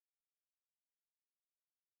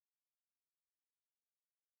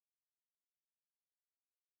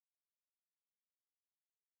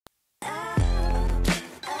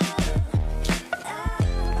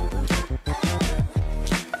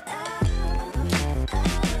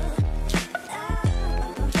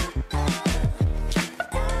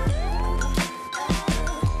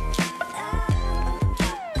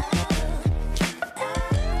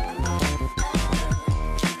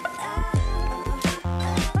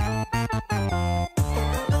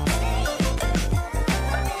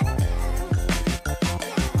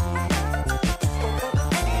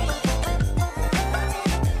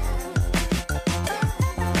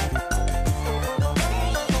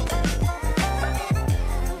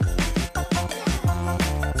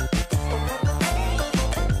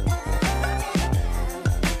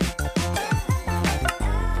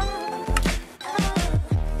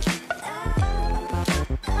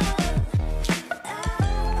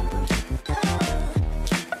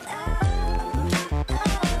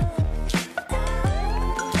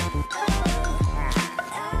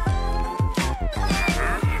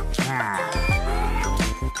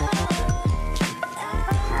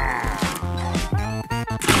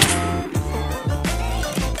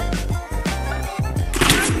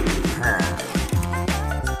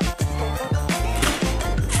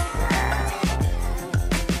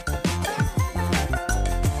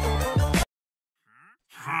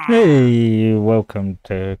Hey, welcome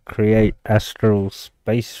to Create Astral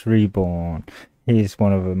Space Reborn. Here's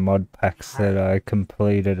one of the mod packs that I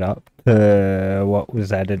completed up to what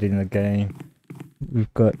was added in the game.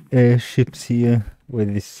 We've got airships here where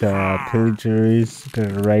this pillager is.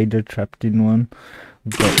 Got a raider trapped in one.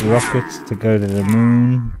 We've got rockets to go to the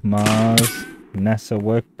moon, Mars, NASA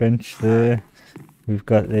workbench there. We've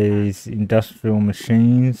got these industrial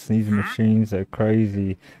machines. These machines are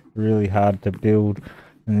crazy, really hard to build.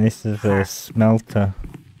 And this is a smelter.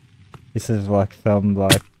 This is like some oh,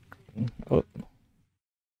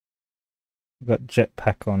 got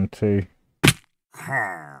jetpack on too.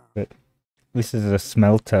 But this is a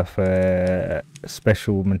smelter for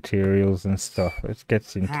special materials and stuff. It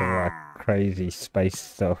gets into like crazy space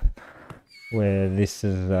stuff. Where this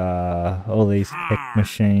is all these tech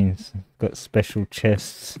machines. Got special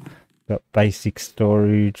chests. Got basic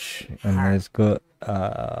storage, and there's got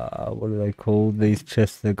what are they called? These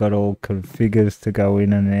chests, they've got all configures to go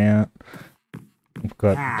in and out. We've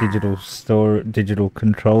got digital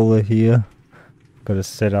controller here. Got a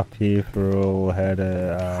setup here for all how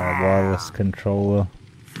to wireless controller.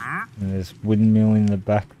 And there's windmill in the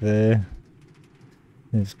back there.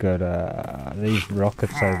 There's got these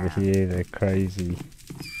rockets over here, they're crazy.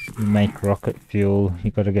 You make rocket fuel,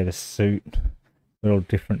 you gotta get a suit. They're all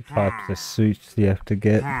different types of suits you have to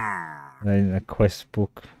get. In the quest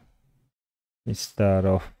book, you start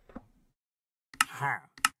off.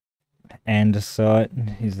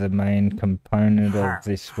 Andesite is the main component of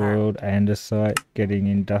this world. Andesite getting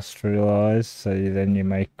industrialized, so then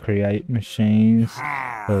you create machines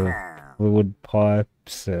of fluid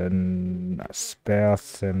pipes and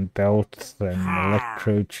spouts and belts and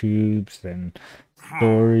electro tubes and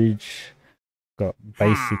storage. Got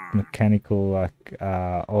basic mechanical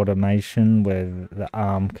automation where the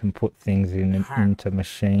arm can put things into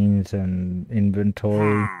machines and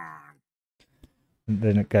inventory. And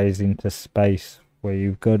then it goes into space where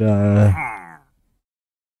you've got a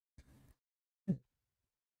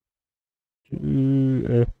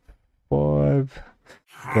 2F5.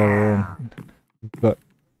 Got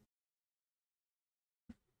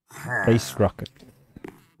space rocket.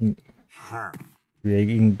 Yeah,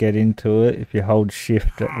 you can get into it. If you hold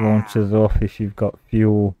shift, it launches off. If you've got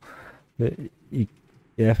fuel, you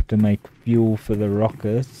have to make fuel for the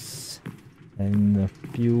rockets, and the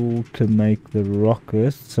fuel to make the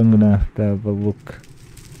rockets, I'm gonna have to have a look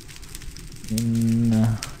in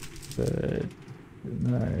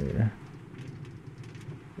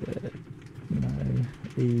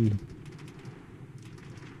E.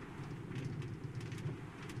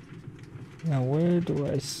 Now where do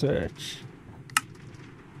I search?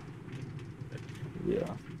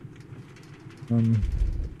 Yeah.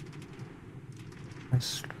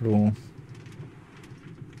 Astral.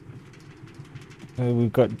 So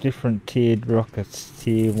we've got different tiered rockets.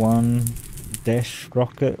 Tier 1 dash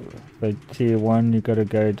rocket. So tier 1 you gotta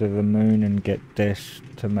go to the moon and get dash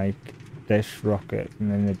to make dash rocket,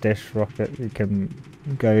 and then the dash rocket you can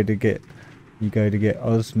go to get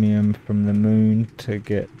osmium from the moon to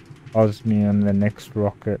get osmium the next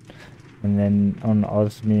rocket. And then on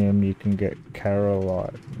osmium you can get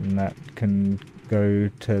carolite, and that can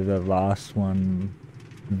go to the last one,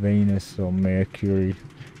 Venus or Mercury.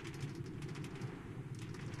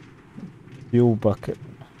 Fuel bucket.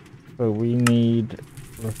 So we need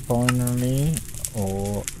refinery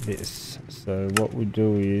or this. So what we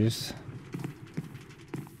do is,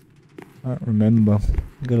 I don't remember.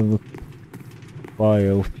 Gotta look.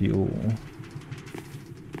 Biofuel.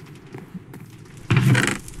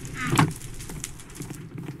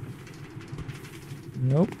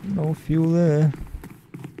 Nope, no fuel there.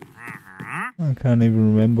 I can't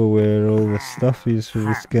even remember where all the stuff is for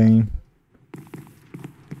this game.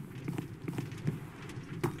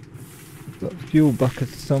 Got fuel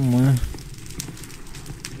buckets somewhere.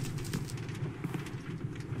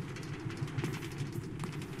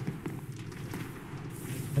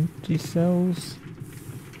 Empty cells.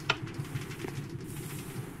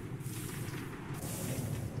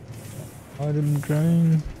 Item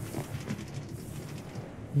drain.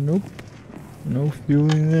 Nope, no fuel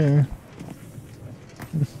in there.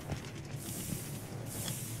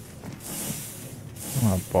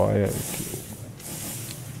 Biofuel.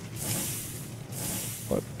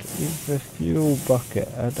 What is the fuel bucket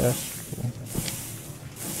at Astral?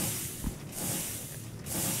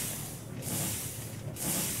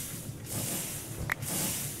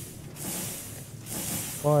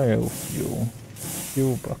 Biofuel.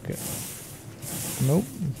 Fuel bucket. Nope.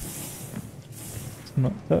 It's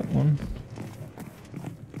not that one.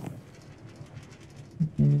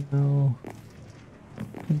 No.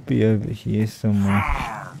 Could be over here somewhere.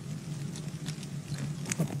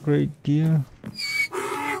 upgrade gear.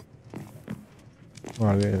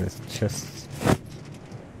 Oh, there's chests.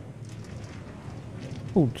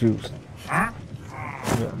 Oh, juice.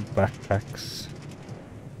 Backpacks.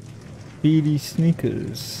 Speedy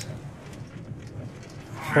sneakers.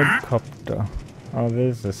 Quadcopter. Oh,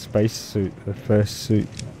 there's a space suit, the first suit.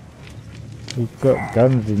 We've got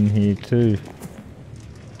guns in here too.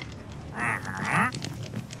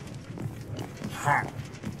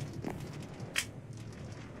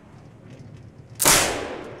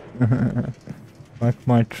 Like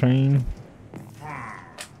my train.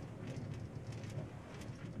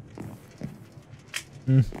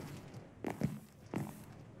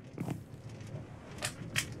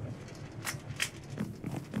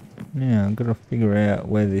 Yeah, I've got to figure out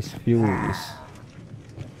where this fuel is.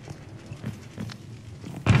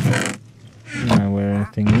 I don't know where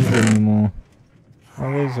anything is anymore.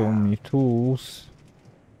 Oh, there's all my tools.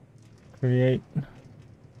 Create.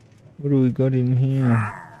 What do we got in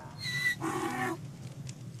here?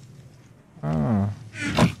 Ah.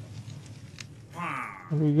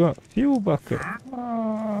 What do we got? Fuel bucket.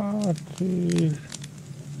 2,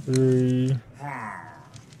 3,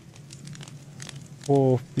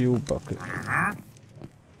 4 fuel buckets.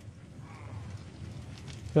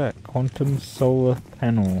 That quantum solar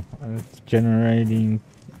panel. It's generating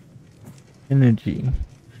energy.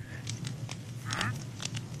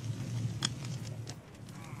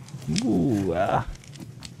 Ooh,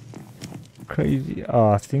 crazy. Oh,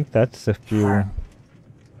 I think that's the fuel.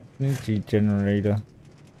 Energy generator.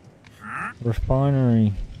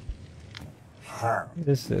 Refinery.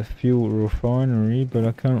 This is a fuel refinery, but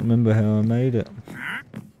I can't remember how I made it.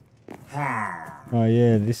 Oh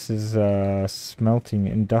yeah, this is smelting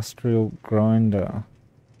industrial grinder.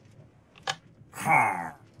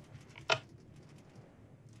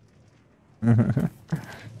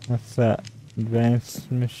 What's that?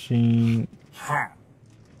 Advanced machine.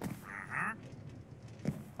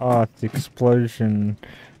 Oh, it's explosion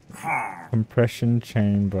compression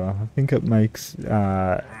chamber. I think it makes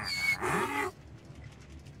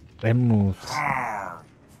emeralds.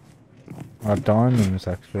 Oh, diamonds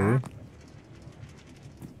actually.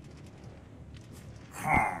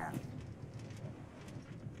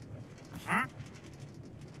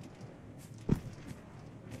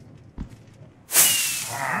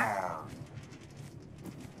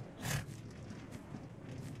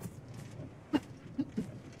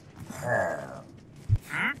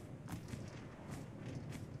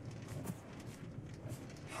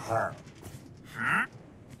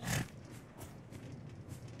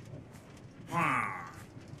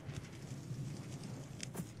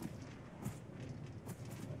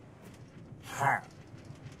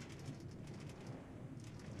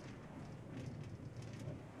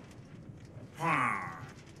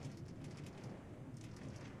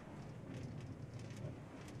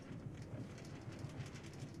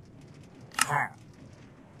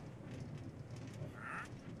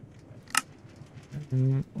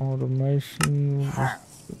 Automation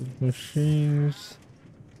machines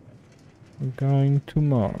going to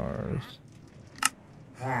Mars.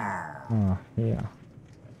 Ah, yeah.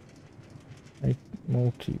 8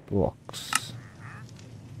 multi-blocks.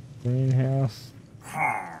 Greenhouse.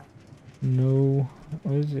 No.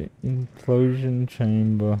 What is it? Implosion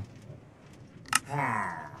chamber.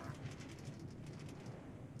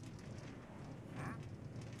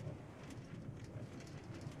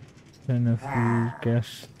 Centrifuge,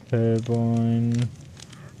 gas turbine.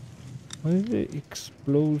 What is it?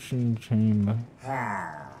 Explosion chamber.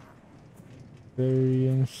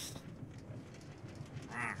 Variance.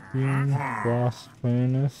 Blast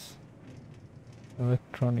furnace.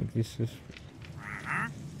 Electronic. This is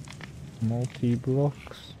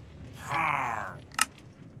multi-blocks.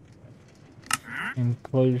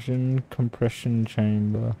 Implosion compression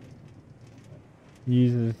chamber.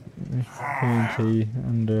 Uses TNT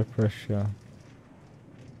under pressure.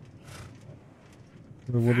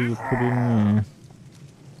 So what do you put in there?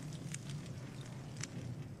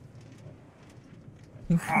 I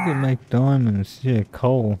think you can make diamonds. Yeah,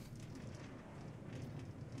 coal.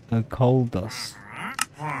 Coal dust.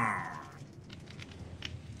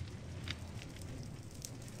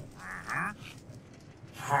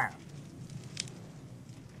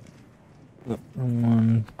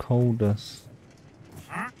 One coal dust.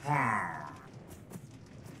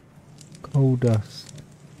 Coal dust.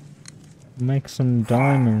 Make some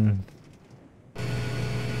diamonds.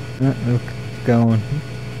 Look, it's going.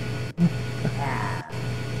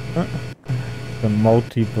 The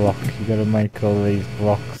multi-block. You gotta make all these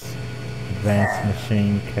blocks. Advanced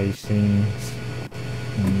machine casings.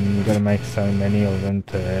 And you gotta make so many of them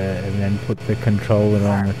to, and then put the controller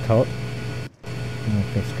on the top. And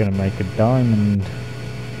that's gonna make a diamond.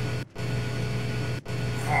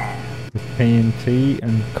 With TNT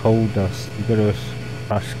and coal dust. You gotta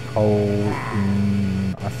crush coal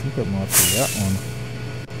in, I think it might be that one.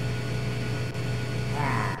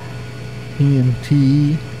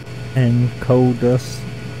 TNT and coal dust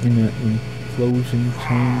in an implosion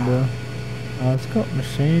chamber. Oh, it's got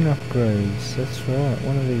machine upgrades, that's right.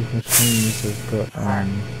 One of these machines has got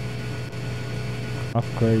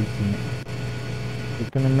upgrades in it. We're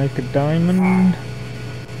gonna make a diamond.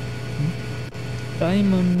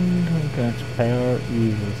 Diamond. I'm going to power it.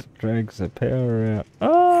 Uses drags the power out.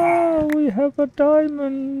 Oh, we have a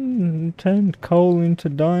diamond. Turned coal into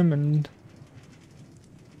diamond.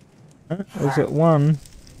 Is it one?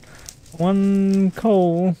 One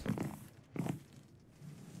coal.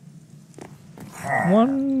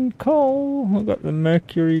 One coal. I've got the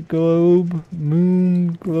Mercury globe,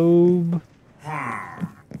 moon globe.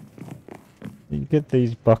 You get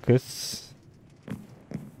these buckets.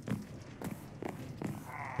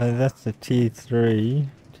 So that's the tier 3.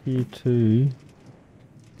 Tier 2.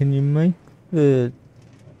 Can you make the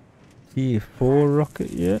tier 4 rocket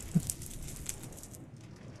yet?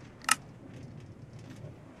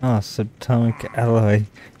 Ah, subatomic alloy.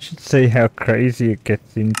 Should see how crazy it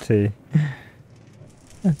gets into.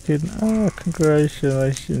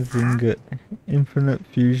 Congratulations, ingot. Infinite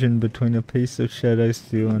fusion between a piece of shadow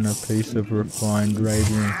steel and a piece of refined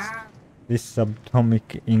radiance. This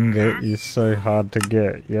subatomic ingot is so hard to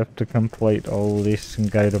get. You have to complete all this and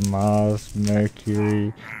go to Mars,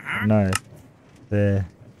 Mercury. No, there.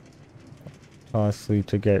 Precisely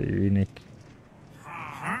to get unique.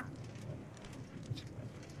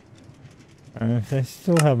 And they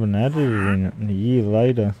still haven't added it in a year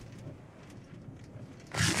later.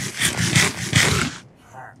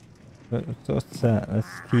 But what's that? That's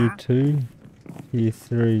tier 2, tier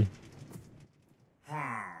 3.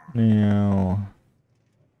 Now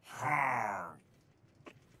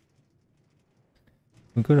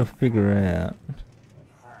we've got to figure out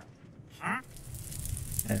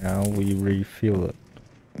how we refill it.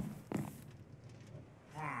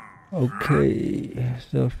 Okay,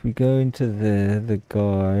 so if we go into the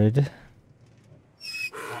guide,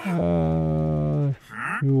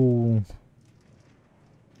 fuel.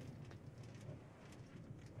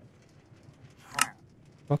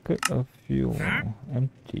 Bucket of fuel,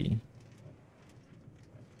 empty.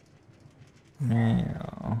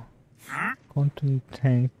 Now, quantum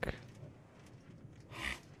tank.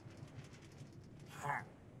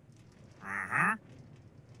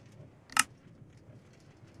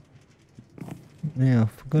 Now, I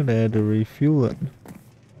forgot how to refuel it.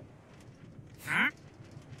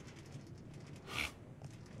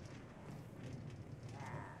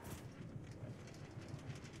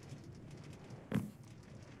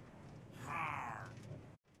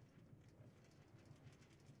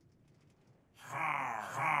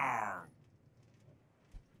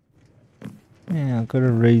 Yeah, I've got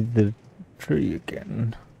to read the tree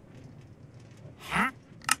again.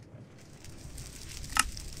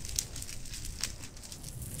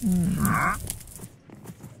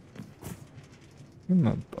 In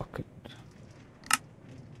my bucket.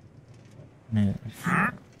 Now,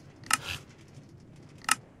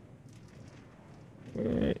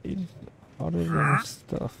 where is hotter than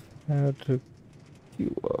stuff? How to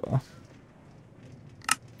cure?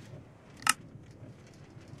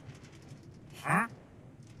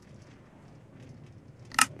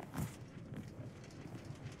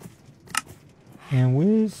 And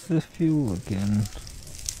where's the fuel again?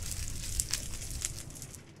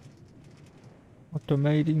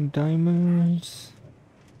 Automating diamonds.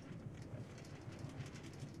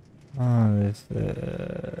 Ah, there's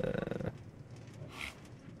the...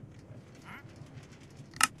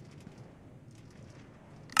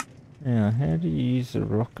 Now, how do you use a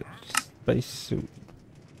rocket spacesuit?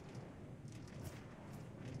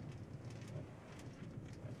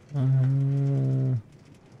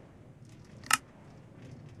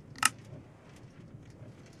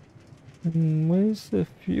 Where's the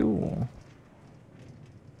fuel?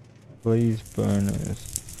 Blaze burners.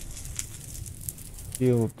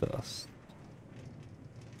 Steel dust.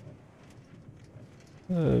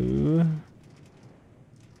 So,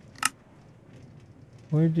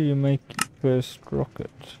 where do you make your first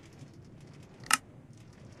rocket?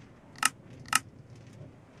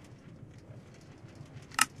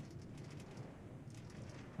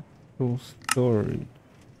 Full storage.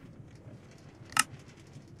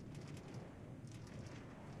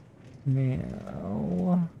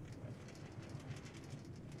 Now,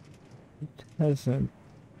 it hasn't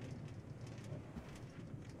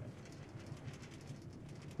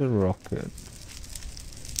the rocket.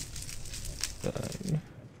 So,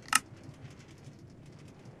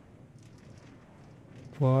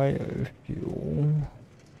 biofuel,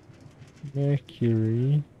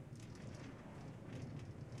 Mercury,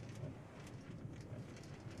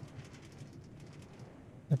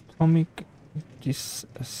 atomic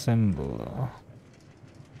disassembler.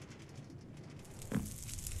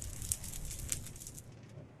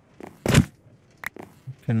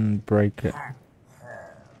 Can break it.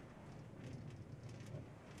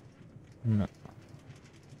 No.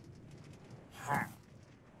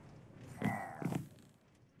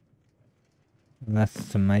 And that's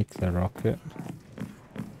to make the rocket.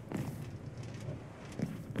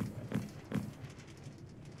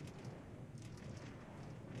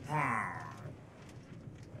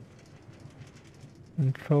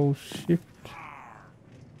 Control shift.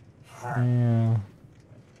 Now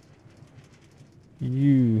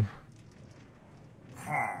you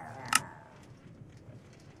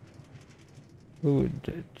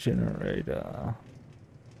fluid generator.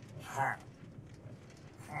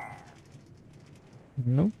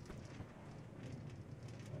 Nope.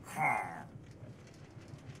 How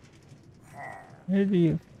do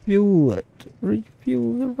you fuel it?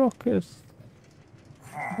 Refuel the rockets.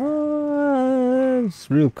 It's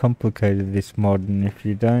real complicated, this mod, and if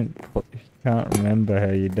you can't remember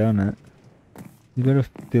how you done it, you gotta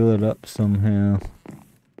fill it up somehow.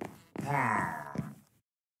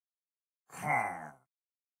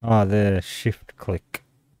 Ah, there, shift click.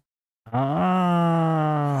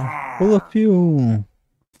 Ah, full of fuel.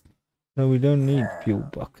 So we don't need fuel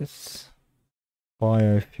buckets.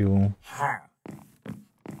 Biofuel.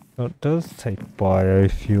 So it does take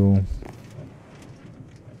biofuel.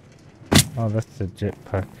 Oh, that's the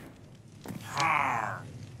jetpack.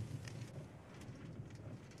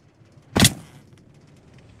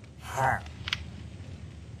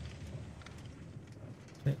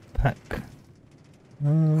 Jetpack.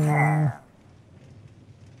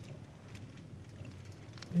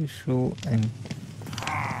 Visual and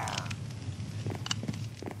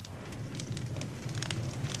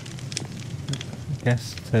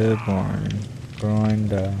gas turbine,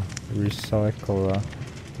 grinder, recycler,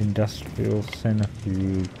 industrial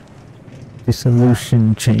centrifuge,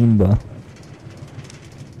 dissolution chamber.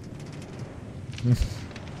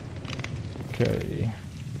 Okay.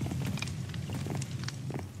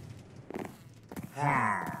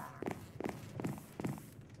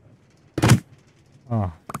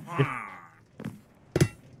 Oh,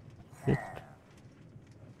 shit.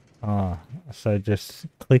 Ah, so just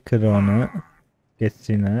click it on it, gets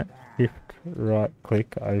in it, shift right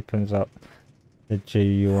click opens up the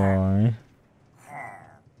GUI.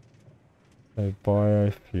 So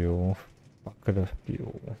biofuel, bucket of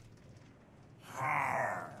fuel.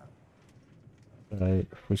 So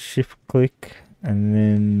if we shift click and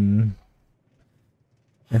then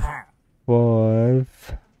F5,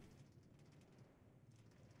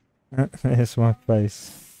 there's my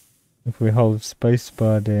face. If we hold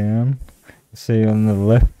spacebar down, you see on the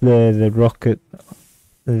left there the rocket,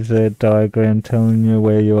 there's a diagram telling you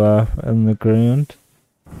where you are on the ground.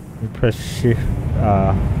 You press shift,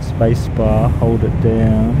 spacebar, hold it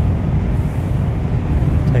down,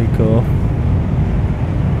 take off.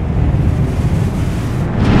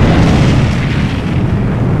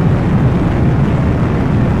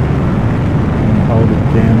 And hold it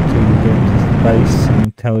down till you get to space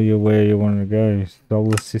and tell you where you want to go.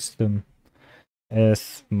 Solar system,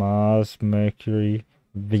 Earth, Mars, Mercury,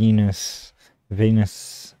 Venus.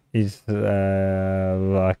 Venus is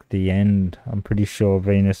like the end. I'm pretty sure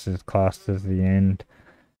Venus is classed as the end.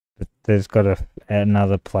 But there's got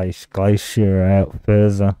another place, Glacier, out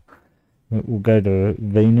further. We'll go to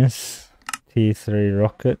Venus, tier 3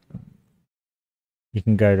 rocket. You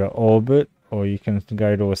can go to orbit, or you can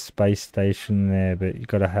go to a space station there, but you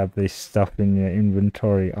got to have this stuff in your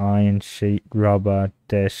inventory: iron sheet, rubber,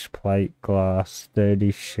 dash plate, glass,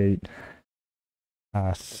 sturdy sheet,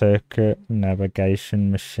 circuit,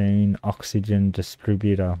 navigation machine, oxygen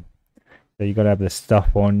distributor. So you got to have the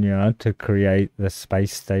stuff on you to create the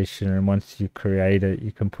space station, and once you create it,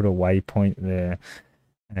 you can put a waypoint there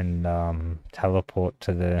and teleport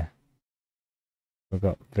to there. We've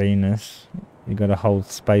got Venus. You got to hold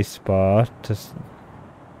spacebar to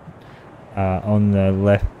on the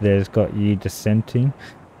left. There's got you descending.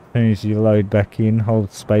 As soon as you load back in, hold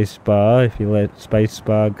spacebar. If you let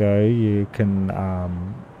spacebar go, you can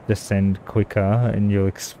descend quicker, and you'll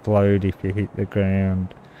explode if you hit the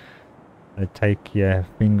ground. So take your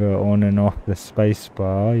finger on and off the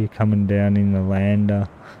spacebar. You're coming down in the lander.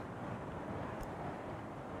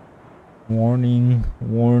 Warning,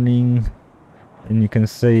 warning. and you can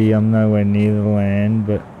see I'm nowhere near the land,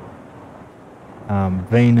 but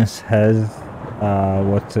Venus has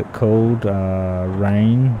what's it called?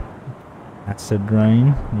 Rain, acid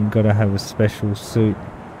rain. You've got to have a special suit.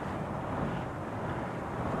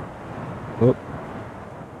 Oop.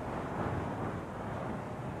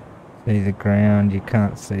 See the ground? You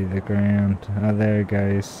can't see the ground. Oh, there it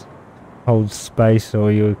goes. Hold space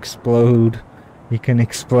or you explode. You can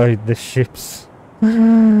explode the ships.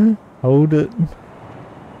 Hold it.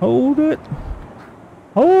 Hold it.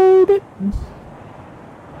 Hold it.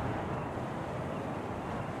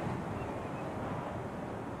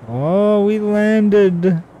 Oh, we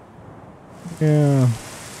landed. Yeah.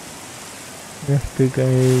 We have to go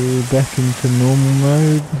back into normal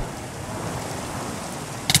mode.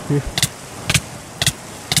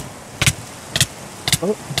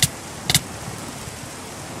 Oh.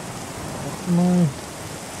 My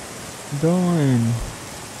dying.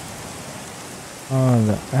 Oh,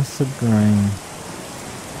 the acid rain.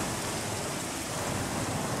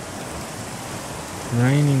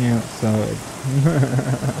 Raining outside.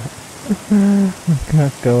 I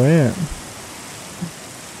can't go out.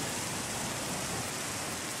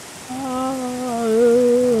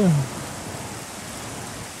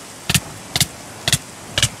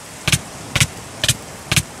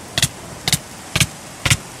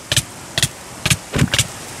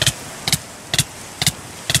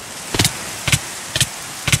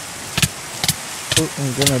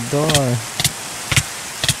 I'm gonna die.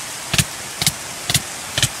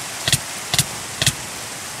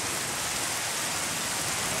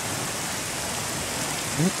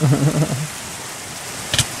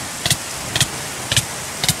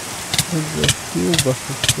 Where's the fuel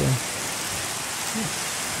bucket there?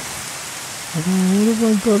 What have I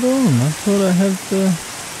got on? I thought I had the...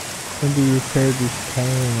 Maybe repair this tail.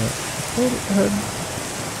 I thought it had...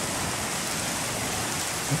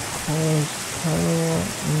 a car's tail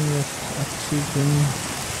in this oxygen.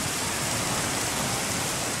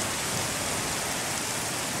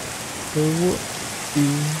 So what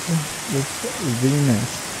is this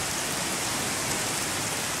Venus?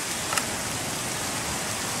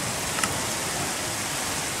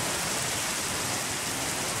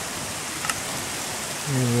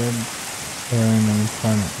 Random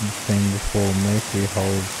planet and thing before Mercury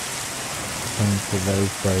holds some for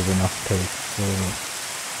those brave enough to explore it.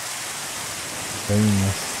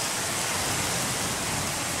 Venus.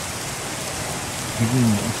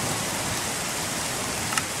 Venus.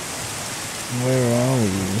 Where are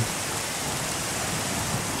we?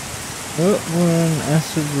 Oh, we're on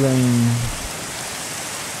acid rain.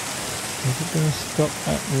 Is it gonna stop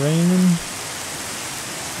that raining?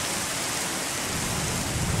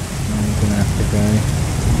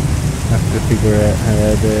 Have to figure out how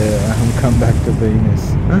to come back to Venus.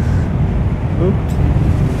 Oops.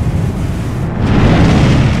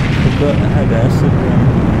 Forgot I had acid rain.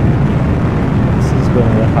 This is one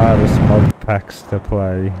of the hardest mod packs to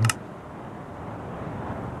play.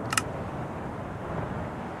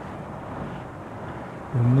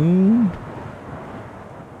 The moon?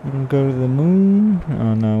 We'll go to the moon?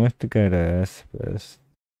 Oh no, we have to go to Earth first.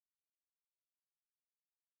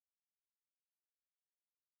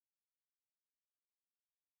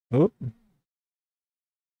 Oh,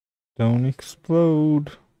 don't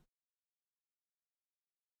explode.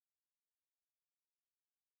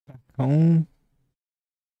 Back home.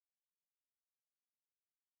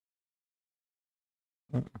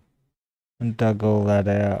 And dug all that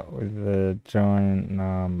out with the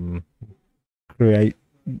giant create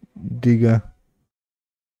digger.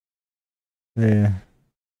 There.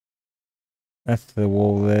 That's the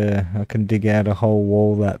wall there. I can dig out a whole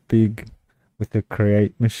wall that big with the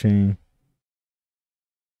create machine.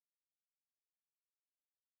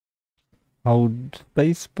 Hold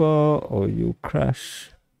spacebar or you'll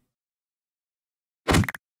crash.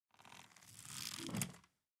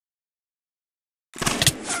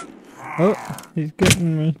 Oh, he's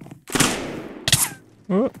getting me.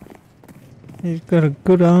 Oh, he's got a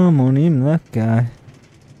good arm on him, that guy.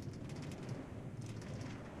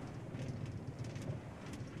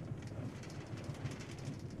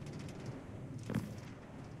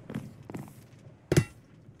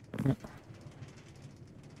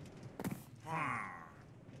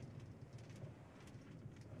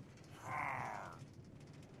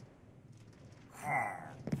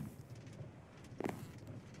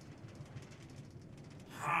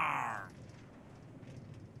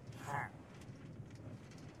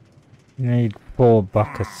 You need 4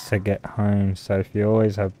 buckets to get home, so if you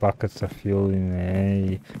always have buckets of fuel in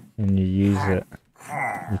there and you use it,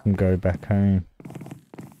 you can go back home.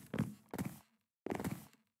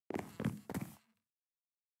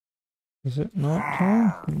 Is it night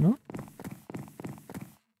time? No.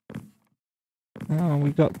 Oh,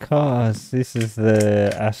 we got cars. This is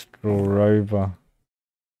the Astral rover.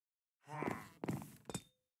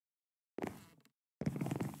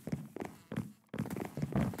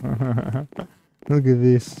 Look at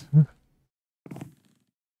this.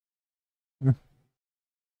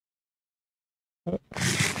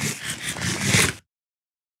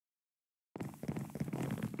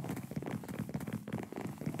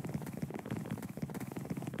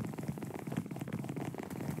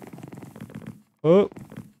 Oh,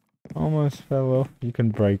 almost fell off. You can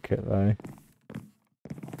break it though.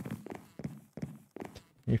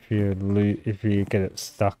 If you get it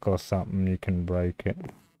stuck or something, you can break it.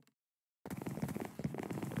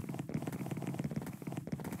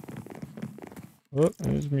 Oh,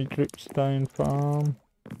 there's me dripstone farm.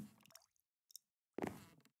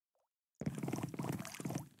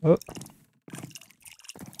 Oh.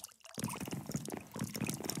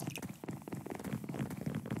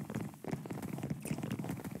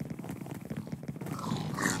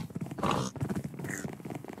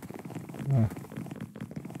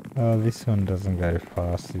 Oh, this one doesn't go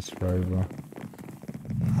fast, this rover.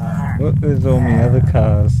 Look, there's all my other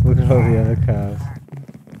cars. Look at all the other cars.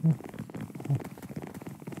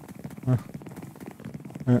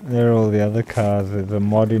 There are all the other cars. There's a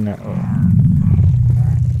mod in it.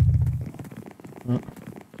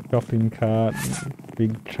 Shopping cart,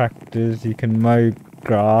 big tractors. You can mow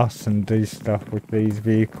grass and do stuff with these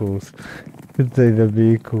vehicles. They're the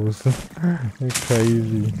vehicles. They're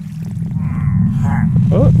crazy.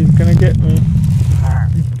 Oh, he's gonna get me.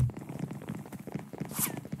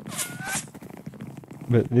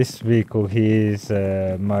 But this vehicle here is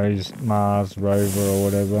Mars rover or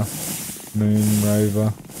whatever, Moon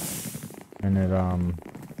rover, and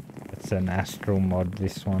it's an Astral mod.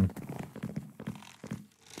 This one.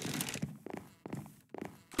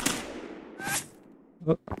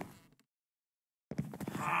 Oh.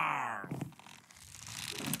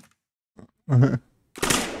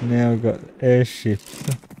 Now we've got airships.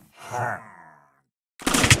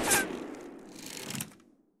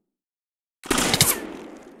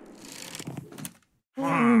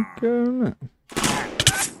 Oh, God.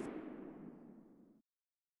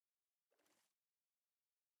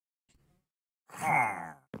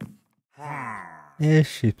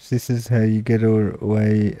 Airships, this is how you get all the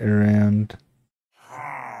way around.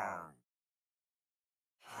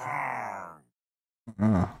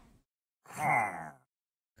 Oh.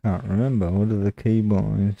 Can't remember, what are the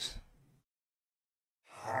keybinds?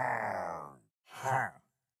 I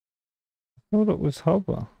thought it was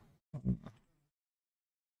hover.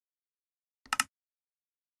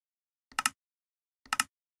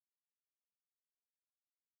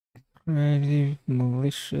 Creative,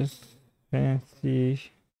 malicious,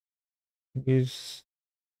 fancy, use,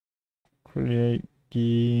 create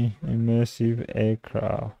gear, immersive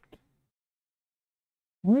aircraft.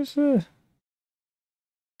 Where's the...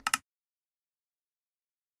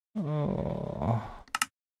 Oh...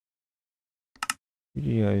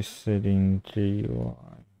 Video setting GUI.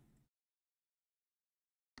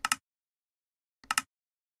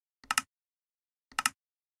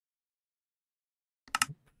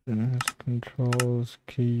 Controls,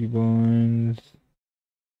 keybinds.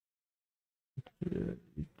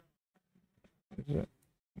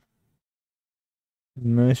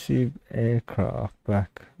 Immersive aircraft,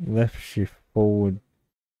 back, left shift, forward,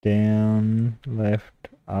 down, left,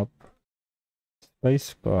 up.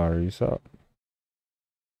 Spacebar is up.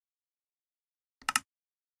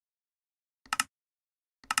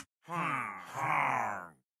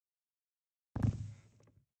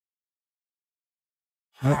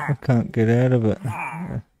 Oh, I can't get out of it.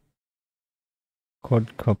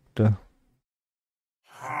 Quadcopter.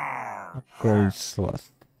 Upgrade slot.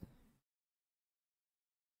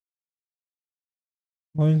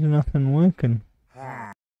 Why is nothing working?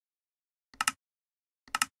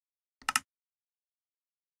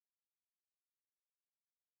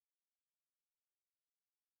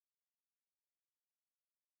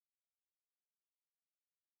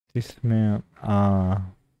 Dismount. Ah.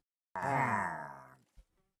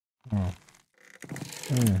 Oh.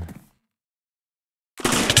 Yeah.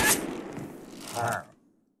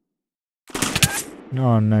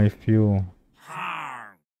 No, no fuel.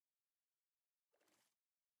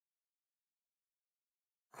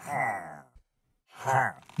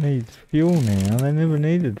 Needs fuel now. They never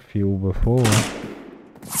needed fuel before.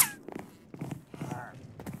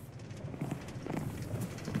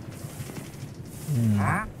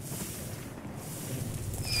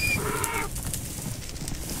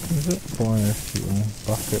 Is it biofuel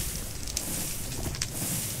bucket?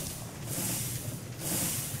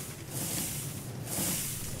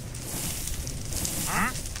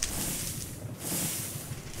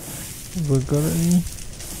 we got any?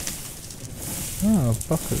 Oh, a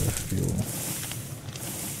bucket of fuel.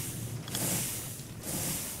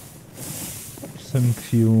 Some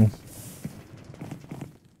fuel.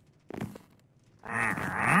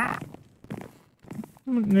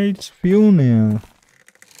 It needs fuel now.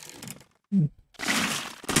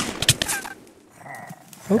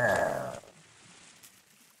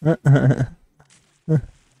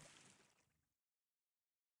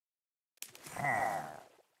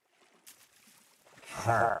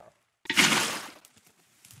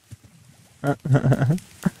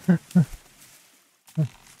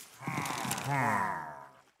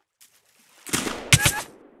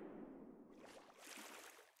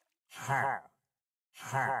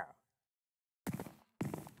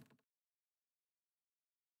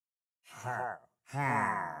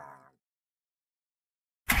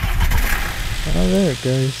 Oh, there it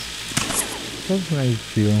goes. Doesn't need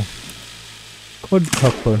fuel.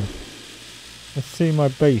 Quadcopter. Let's see my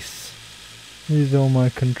base. These are all my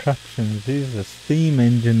contraptions. Here's a steam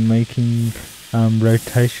engine making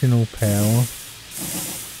rotational power.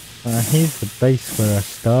 Here's the base where I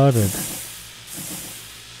started.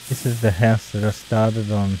 This is the house that I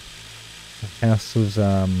started on. The house was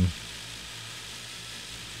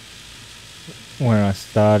where I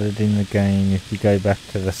started in the game. If you go back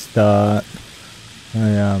to the start,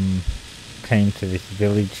 I came to this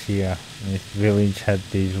village here, and this village had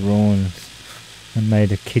these ruins, and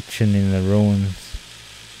made a kitchen in the ruins,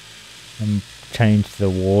 and changed the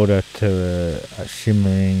water to a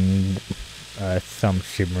shimmering, some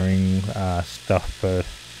shimmering stuff for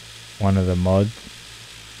one of the mods.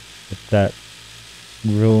 But that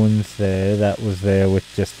ruins there, that was there with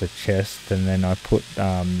just a chest, and then I put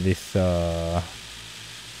this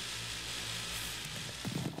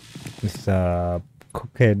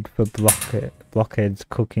cookhead for blockheads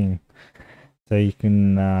cooking, so you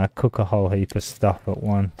can cook a whole heap of stuff at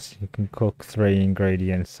once. You can cook 3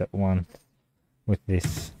 ingredients at once with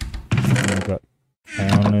this. We've got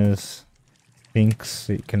counters, sinks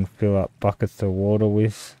that you can fill up buckets of water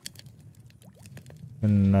with,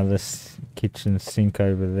 and another kitchen sink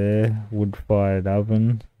over there. Wood-fired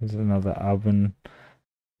oven. There's another oven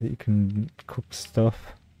that you can cook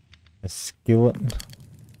stuff. A skillet.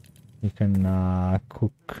 You can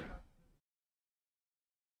cook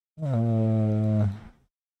can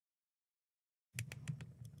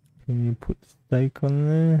you put steak on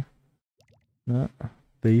there? No.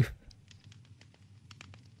 Beef.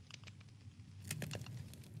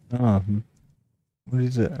 Ah, what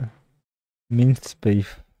is it? Minced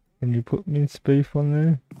beef. Can you put minced beef on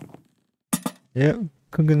there? Yep,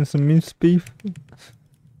 cooking some minced beef. It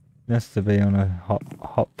has to be on a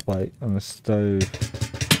hot plate on a stove.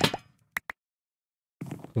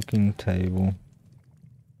 Cooking table.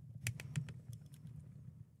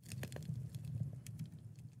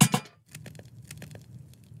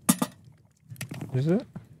 Is it?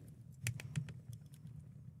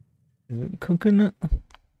 Is it cooking it?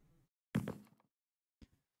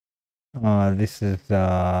 This is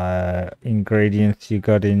ingredients you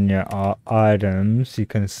got in your items. You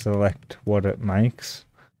can select what it makes.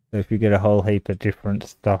 So if you get a whole heap of different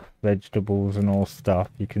stuff, vegetables and all stuff,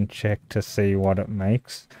 you can check to see what it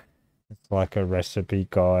makes. It's like a recipe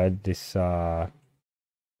guide, this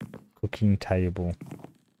cooking table.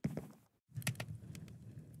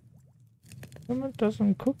 And it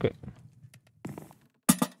doesn't cook it.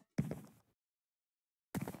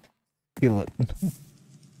 Skillet.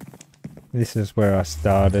 This is where I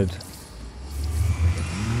started.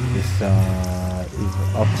 This is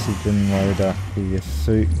oxygen loader for your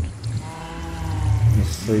suit. Your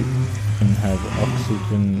suit can have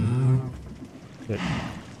oxygen.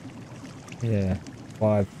 Yeah,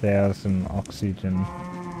 5,000 oxygen.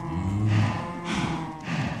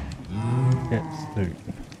 Get suit.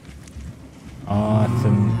 I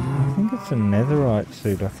think it's a netherite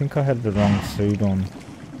suit. I think I had the wrong suit on.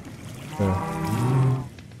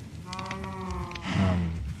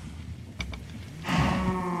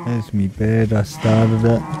 There's me bed, I started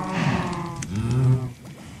it.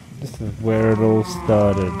 This is where it all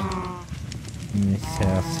started. In this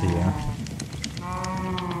house here.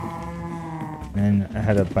 And I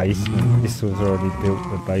had a basement. This was already built,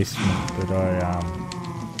 the basement, but I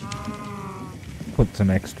put some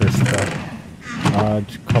extra stuff.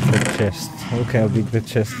 Large copper chest. Look how big the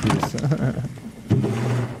chest is.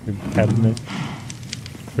 Big cabinet.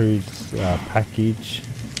 Crude package.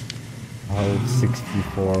 Hold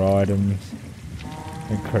 64 items.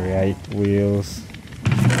 And create wheels.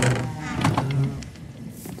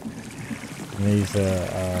 And these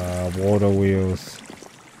are water wheels.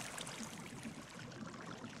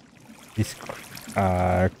 This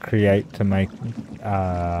create to make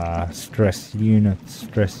stress units.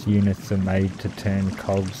 Stress units are made to turn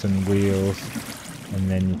cogs and wheels, and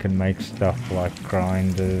then you can make stuff like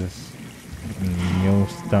grinders and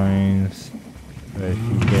millstones. So if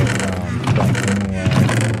you get something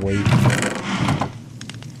like wheat,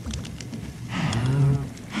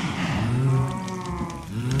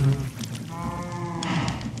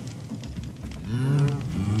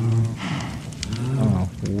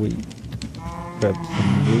 wheat. Grab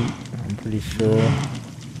some wheat, I'm pretty sure.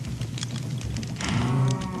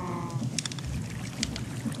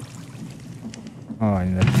 Oh,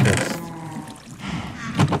 in the chest.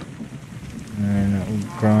 And then it will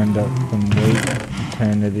grind up some wheat and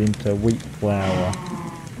turn it into wheat flour.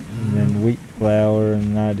 And then wheat flour,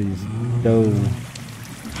 and that is dough.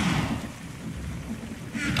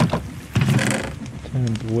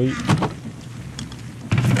 Turned wheat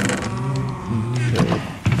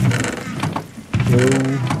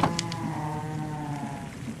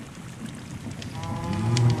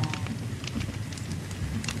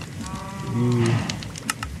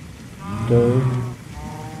dough,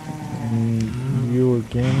 and you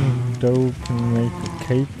again. Dough can make a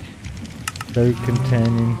cake. Dough can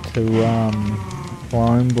turn into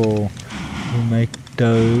slime ball. You make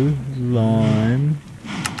dough, lime,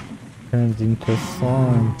 turns into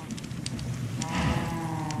slime.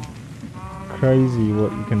 Crazy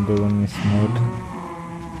what you can do in this mod.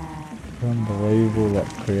 It's unbelievable, that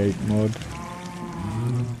create mod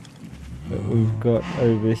that we've got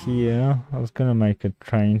over here. I was gonna make a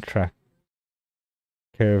train track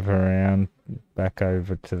curve around back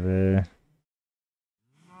over to there.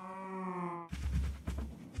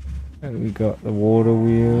 And we got the water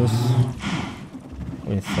wheels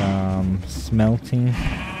with smelting.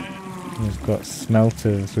 We've got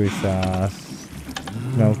smelters with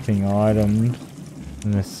smelting items,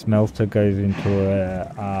 and the smelter goes into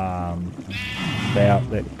a spout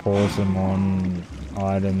that pours them on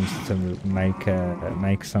items to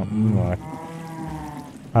make something. Like,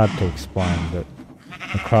 hard to explain, but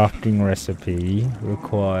a crafting recipe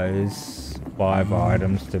requires 5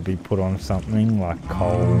 items to be put on something, like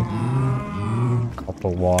coal, copper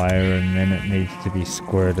wire, and then it needs to be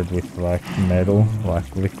squirted with like metal,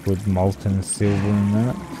 like liquid molten silver and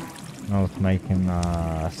that. I was making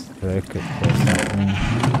circuits or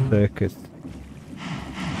something. Circuits.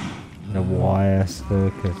 A wire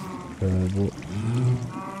circuit.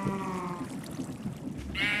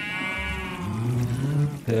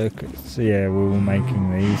 Circuits. Yeah, we were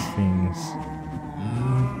making these things.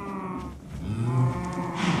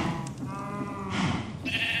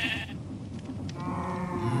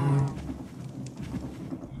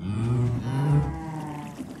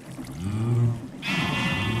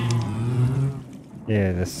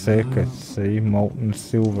 Yeah, the circuits, see, molten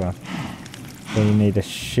silver. So you need a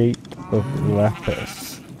sheet of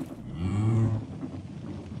lapis.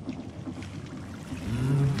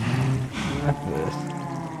 Lapis.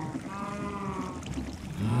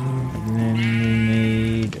 And then we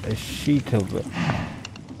need a sheet of it.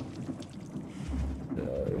 So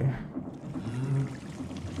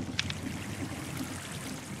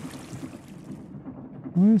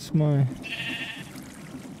where's my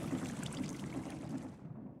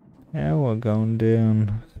power going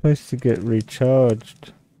down? Supposed to get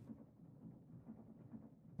recharged.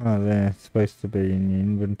 Oh, there, it's supposed to be in the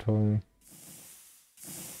inventory.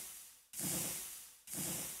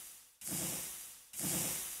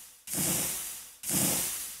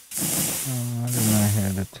 Oh, I don't know how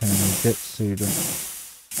to turn the jet suit on.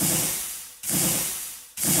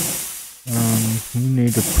 You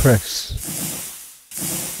need a press.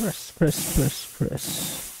 Press, press, press,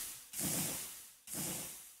 press.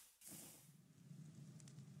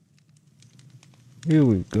 Here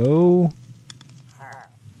we go.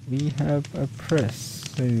 We have a press.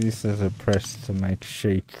 This is a press to make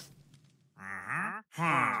sheets.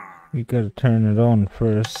 We gotta turn it on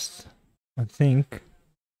first, I think.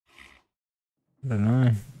 I don't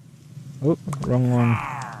know. Oh, wrong one.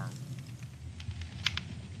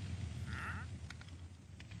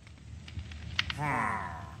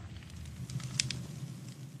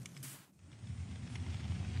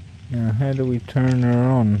 Now, how do we turn her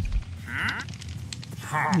on?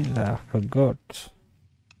 I forgot.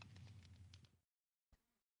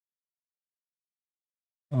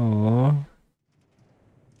 Oh,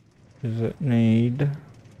 does it need?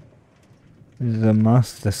 Is the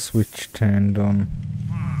master switch turned on?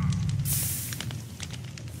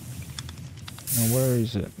 Now where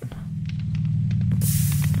is it?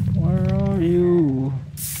 Where are you?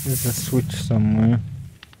 There's a switch somewhere.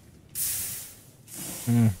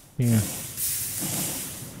 Here.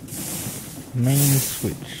 Main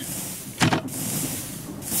switch.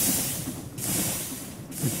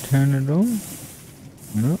 Turn it on?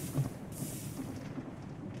 No.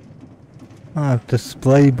 I have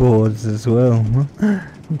display boards as well.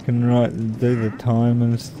 You can do the time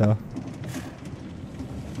and stuff.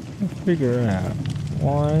 Let's figure out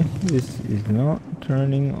why this is not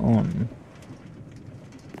turning on.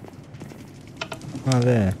 Oh,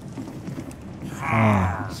 there.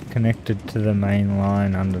 Ah, it's connected to the main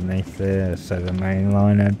line underneath there, so the main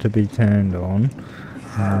line had to be turned on.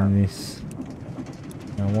 And then this.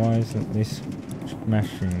 Now, why isn't this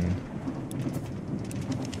smashing?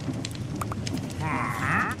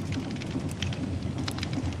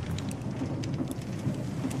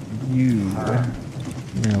 You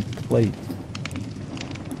now plate.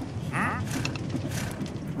 How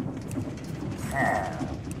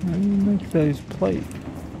do you make those plates?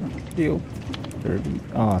 Steel. Dirty.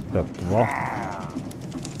 Ah, the block.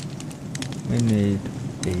 We need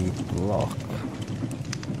a block.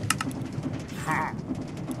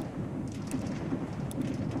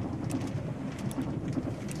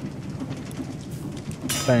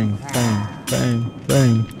 Bang, bang, bang,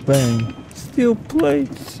 bang, bang. Steel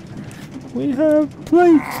plates. We have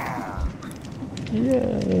plates.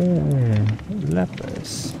 Yeah.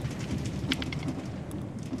 Lapis.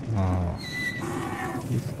 Oh.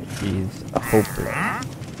 This is a hopeless.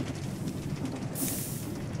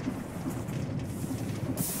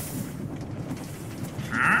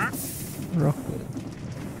 Rocket.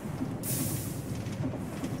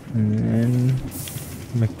 And then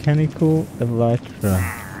mechanical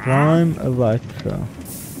elytra. Prime elytra.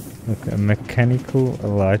 Look, a mechanical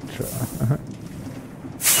elytra.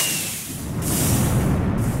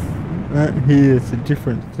 That here is a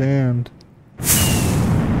different sound.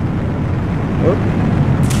 Oh.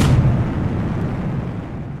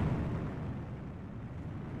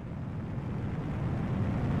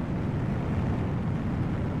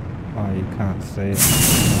 Oh, you can't see it.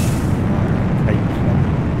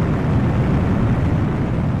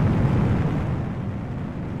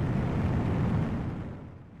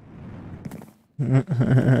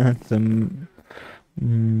 Some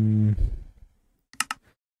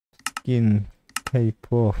skin tape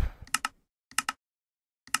off.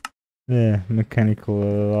 Yeah, mechanical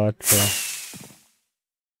elytra.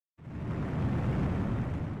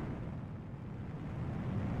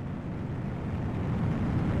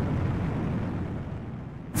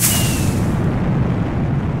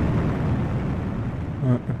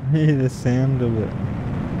 Hear the sound of it.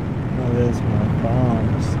 Oh, there's my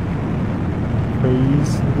farms.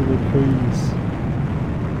 Trees, look at the trees.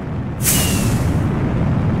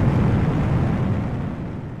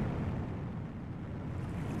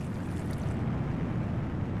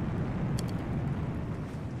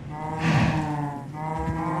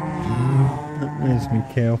 There's my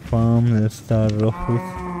cow farm that I started off with.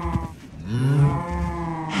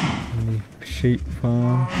 The sheep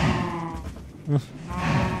farm.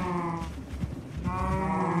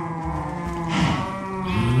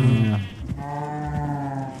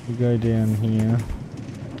 We go down here,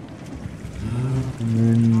 and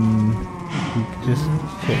then we just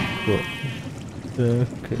check what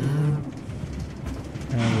circuit,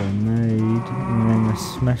 how they're made, and then a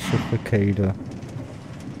smashificator.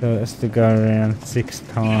 So it has to go around 6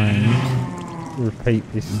 times, repeat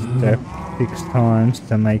this step 6 times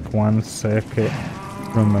to make one circuit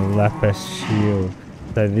from a lapis shield.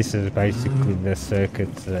 So this is basically the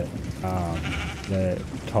circuits that the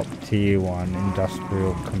top tier one,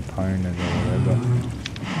 industrial component or whatever.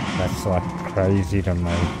 That's like crazy to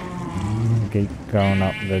make. Keep going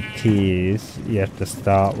up the tiers, you have to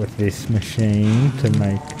start with this machine to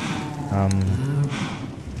make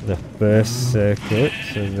the first circuit.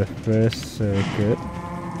 So the first circuit,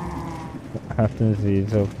 what happens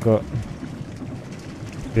is I've got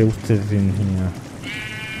filters in here.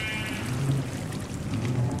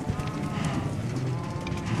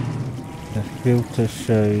 The filter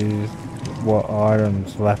shows what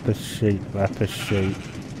items, lapis sheet.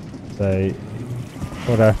 So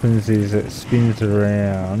what happens is it spins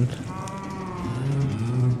around,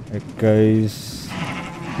 it goes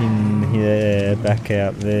in here, back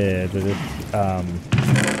out there, so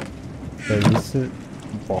this is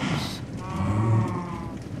box.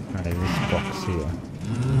 No, this box here.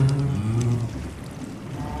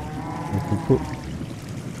 If we put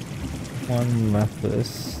one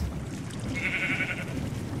lapis.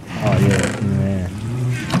 Oh yeah, in there.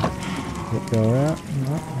 Does it go out?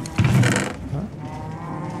 No. No.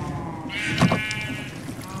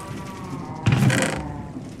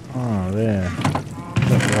 Oh, there.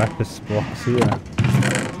 Got lapis blocks here.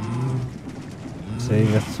 So see,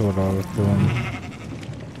 that's what I was doing.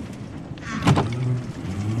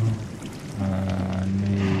 I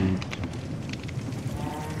need...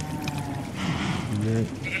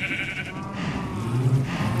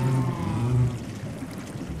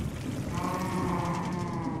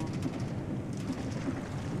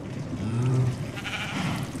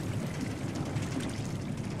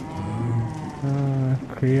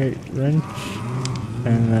 create wrench,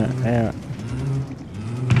 turn that out.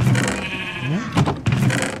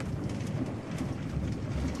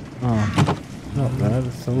 Oh, not that,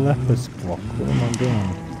 it's a lapis block. What am I doing?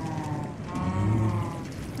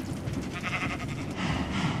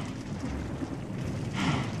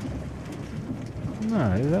 No,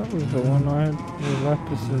 that was the one I had the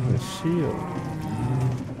lapis as a shield.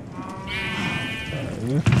 So,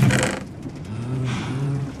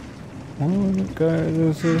 oh, the guy,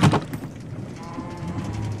 there's a...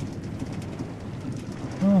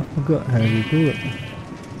 Oh, I forgot how to do it.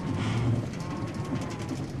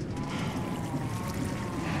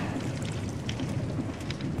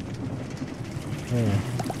 Yeah.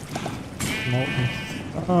 Molten...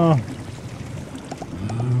 Oh!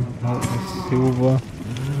 Molten silver.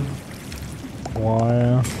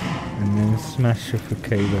 Wire. And then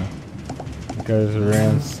smashificator. It goes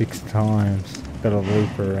around 6 times. Gotta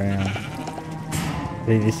loop around.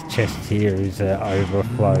 See, this chest here is an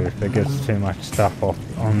overflow. If it gets too much stuff off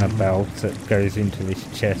on the belts, it goes into this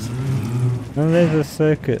chest. And there's a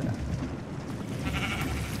circuit.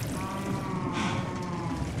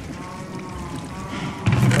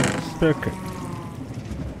 Circuit.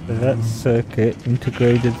 So that circuit,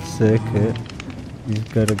 integrated circuit, is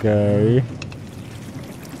gotta go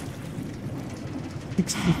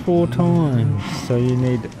 64 times. So you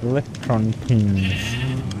need electron pins.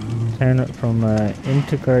 Turn it from an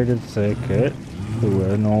integrated circuit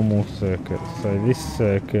to a normal circuit. So this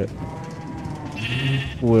circuit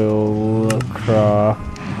will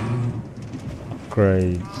craft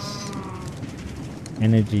upgrades,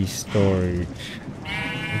 energy storage,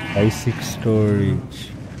 basic storage,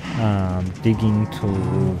 digging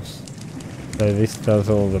tools. So this does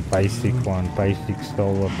all the basic one, basic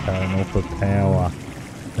solar panel for power.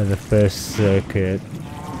 So the first circuit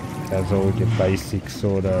does all your basic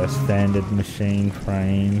sort of standard machine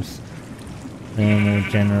frames, thermal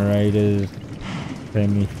generators,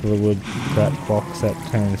 semi-fluid scrap box that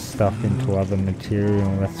turns stuff into other material.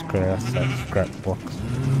 That's grouse, that's scrap box.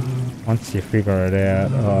 Once you figure it out,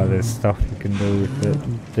 oh, there's stuff you can do with it.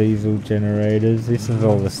 Diesel generators, this is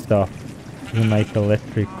all the stuff. You can make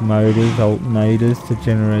electric motors, alternators to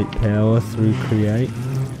generate power through create.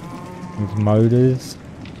 With motors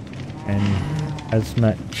and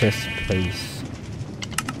hazmat chest piece.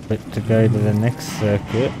 But to go to the next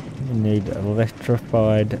circuit, you need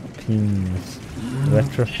electrified pins.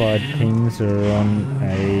 Electrified pins are on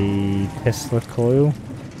a Tesla coil.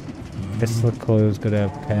 Tesla coil's got to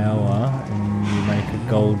have power, and you make a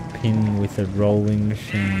gold pin with a rolling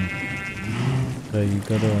machine. So you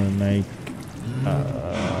got to make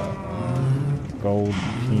gold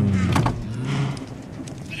pin.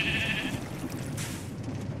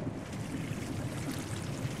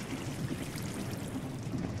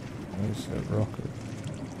 Where's that rocket?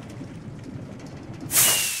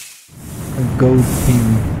 A gold pin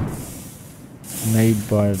made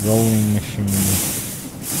by a rolling machine.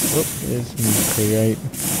 Oh, there's me create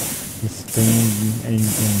the steam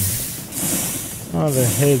engine. Oh, the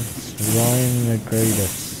heads, Ryan the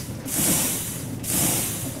Greatest.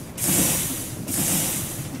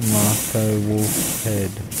 Marco Wolf's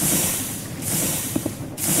head.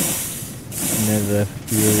 Nether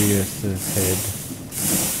Furious's head.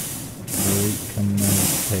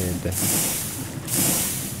 Rikamo's head.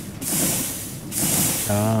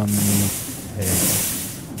 Army's head.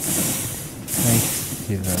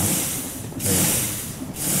 Thanksgiving head.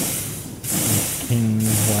 King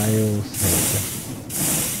Whale's head.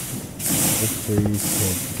 The Freeze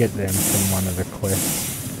head. Get them from one of the quests.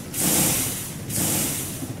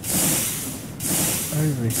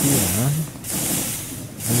 Over here,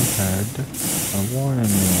 we had a wire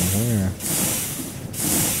mill. Where?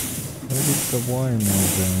 Where did the wire mill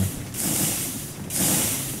go?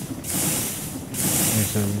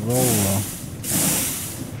 There's a roller.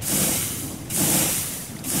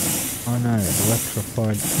 Oh no,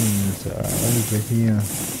 electrified pins are over here.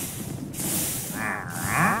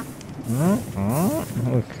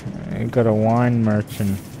 Look, I got a wine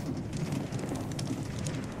merchant.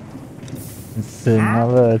 It's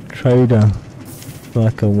another trader,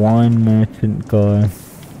 like a wine merchant guy.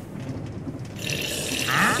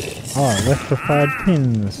 Oh, electrified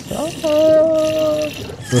pins. Oh,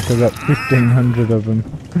 look, I got 1,500 of them.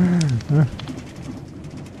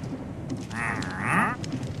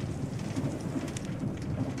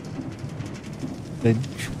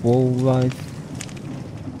 wall lights.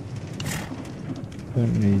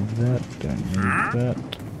 Don't need that, don't need that.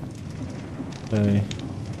 So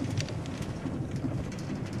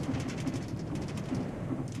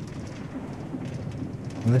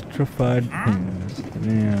electrified pins.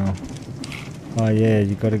 Now, oh yeah,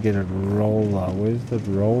 you gotta get a roller. Where's the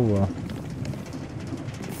roller?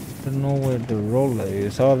 I don't know where the roller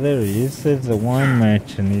is. Oh, there he is. There's the wine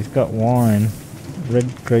merchant. He's got wine.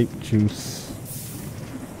 Red grape juice.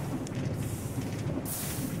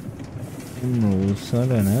 Emeralds. I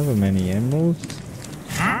don't have many emeralds.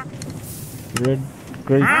 Red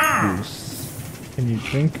grape juice. Can you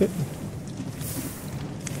drink it?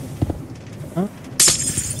 Huh?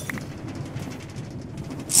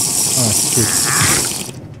 Oh shit.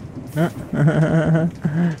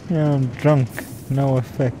 Yeah, I'm drunk. No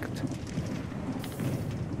effect.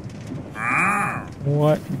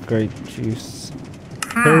 What grape juice?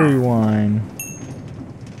 Cherry wine.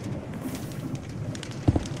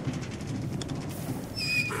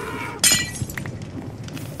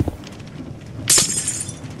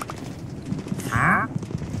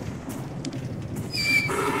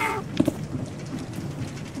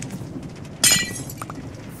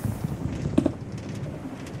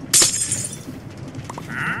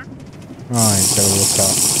 Alright, gotta look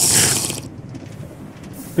up.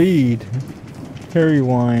 Speed. Cherry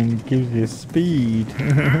wine gives you speed.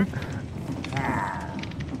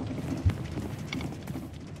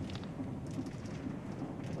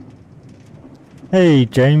 Hey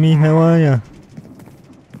Jamie, how are ya?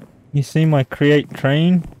 You see my create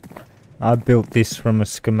train? I built this from a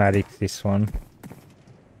schematic, this one.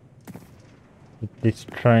 This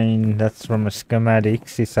train, that's from a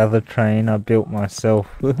schematics. This other train I built myself.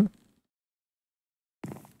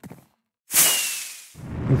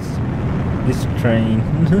 This train.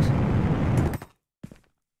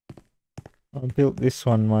 I built this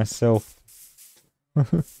one myself.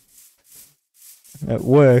 It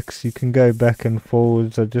works, you can go back and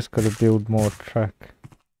forwards. I just gotta build more track.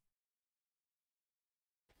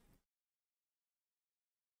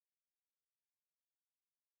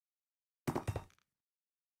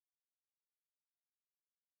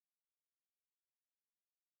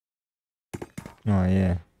 Oh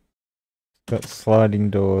yeah. Got sliding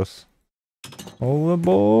doors. All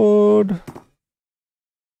aboard!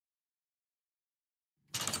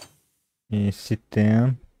 Yeah, sit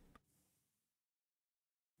down.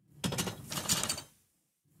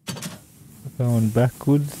 Going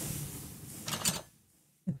backwards.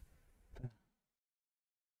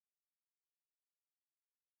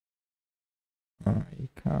 Oh, you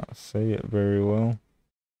can't see it very well.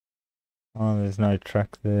 Oh, there's no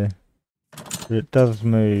track there. But it does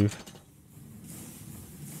move.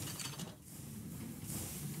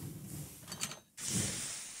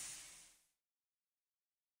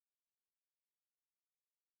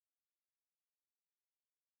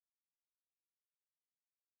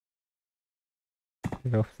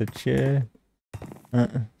 Get off the chair.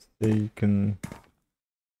 So you can...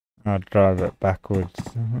 I'll drive it backwards.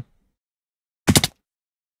 How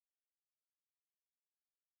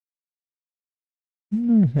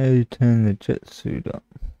do you turn the jet suit up?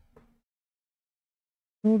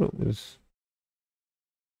 Thought it was...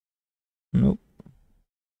 Nope.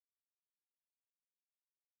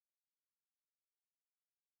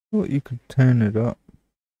 Thought you could turn it up.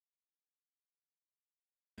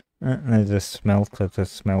 There's a smelter to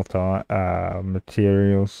smelt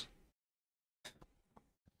materials.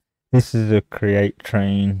 This is a create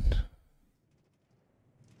train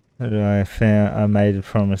that I found. I made it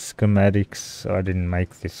from a schematics, so I didn't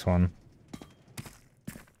make this one.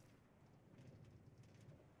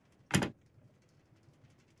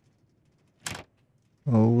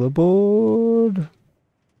 All aboard!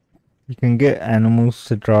 You can get animals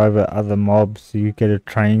to drive at other mobs. You get a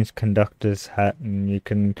train's conductor's hat, and you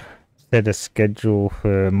can set a schedule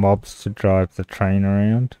for mobs to drive the train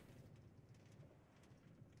around.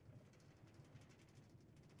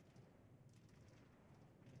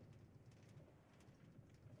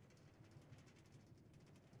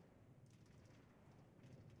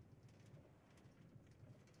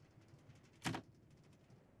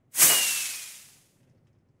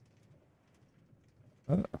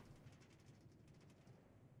 Oh.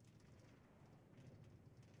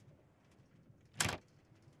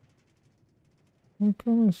 How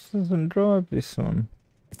come this doesn't drive this one?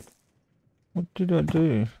 What did I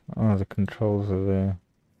do? Oh, the controls are there.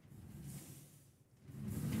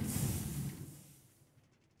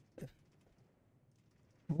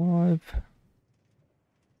 Live.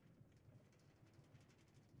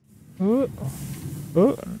 Oh,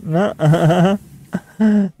 oh, no.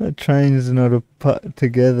 The train's not a put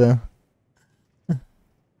together.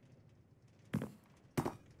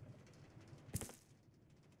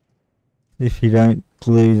 If you don't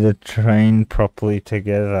glue the train properly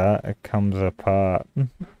together, it comes apart.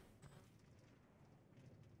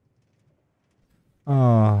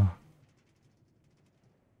 Oh.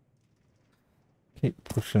 Keep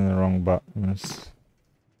pushing the wrong buttons.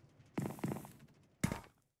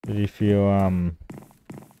 But if you,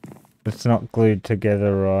 it's not glued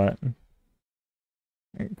together right,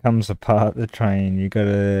 it comes apart the train. You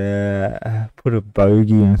gotta put a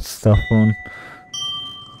bogey and stuff on.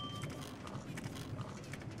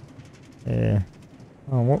 Yeah.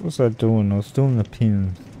 Oh, what was I doing? I was doing the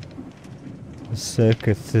pins. The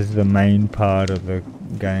circuits is the main part of the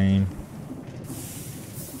game.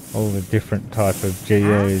 All the different type of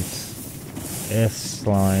geodes.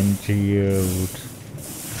 S-line geode,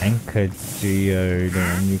 anchor geode,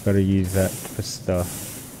 and you gotta use that for stuff.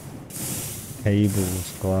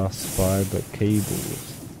 Cables, glass fiber cables.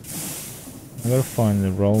 I gotta find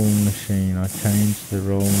the rolling machine. I changed the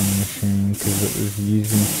rolling machine because it was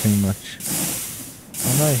using too much.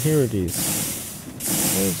 Oh no, here it is.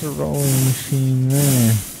 There's a rolling machine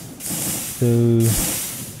there. So,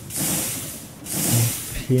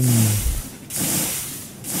 pin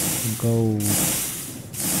gold.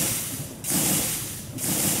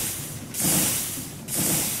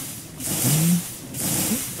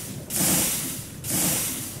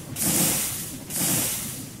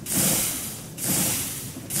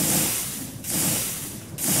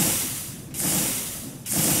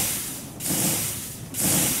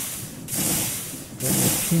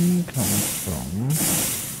 Comes from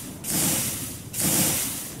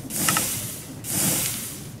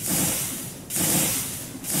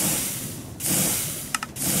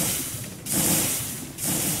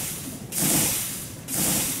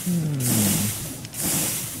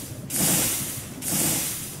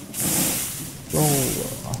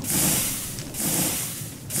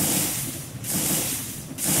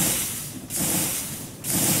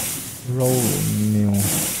rolling mill.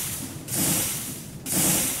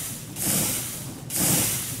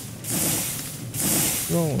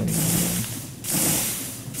 Rolling.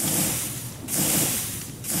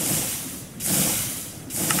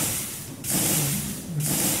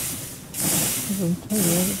 I can tell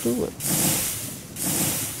you how to do it.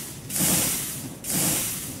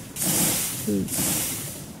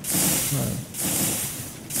 No.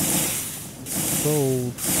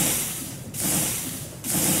 Gold.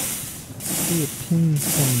 See a pin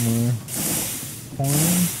somewhere.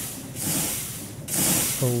 Coin.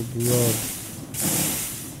 Gold rod.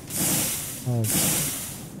 Oh.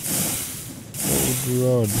 Gold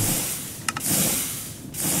rod.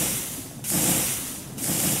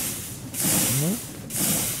 Nope.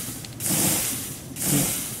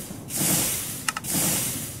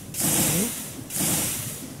 Nope.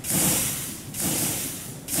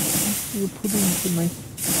 What do you put into my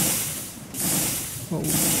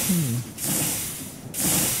gold pin?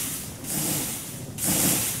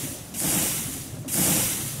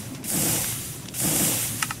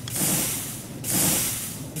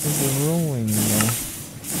 Rolling now.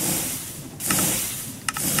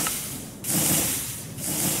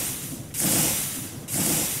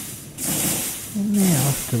 And now I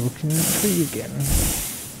have to look in the tree again.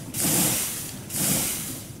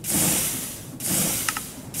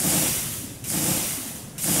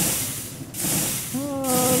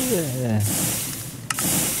 Oh, there.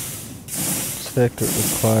 Circuit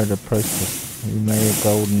required a process. We made a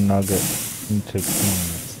golden nugget into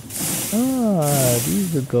coins. Ah,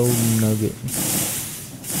 these are golden nuggets.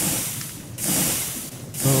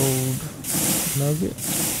 Gold nuggets.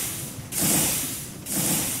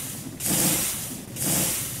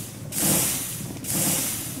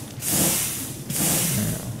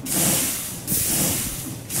 Now.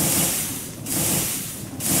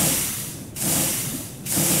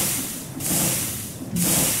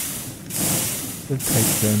 We'll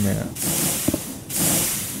take them out.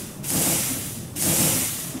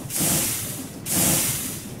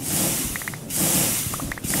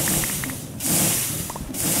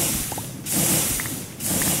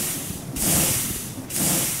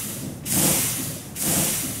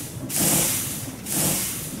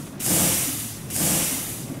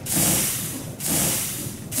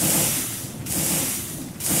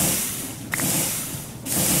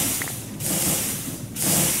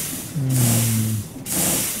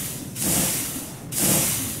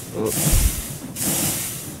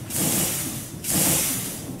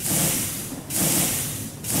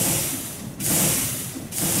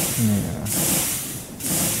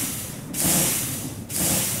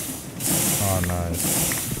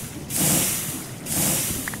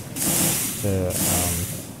 the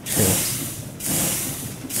chest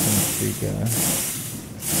bigger.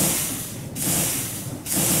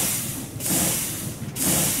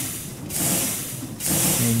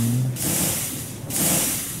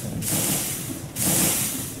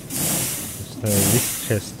 So this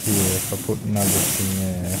chest here, if I put nuggets in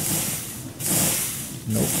there,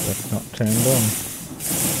 nope, that's not turned on.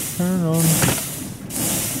 Turn on.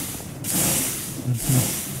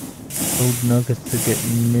 Old nuggets are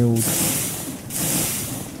getting milled.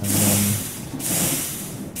 And then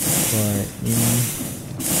try it in.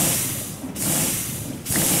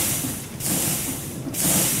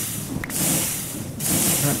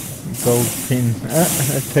 Gold pin.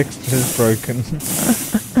 The texture's broken.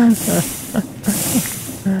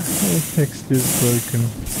 The texture's broken.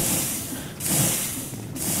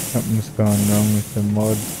 Something's gone wrong with the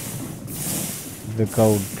mod. The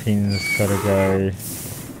gold pin's gotta go.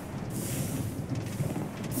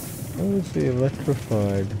 What was the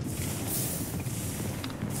electrified?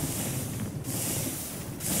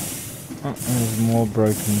 Oh, there's more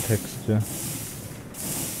broken texture.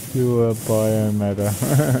 Pure biomatter.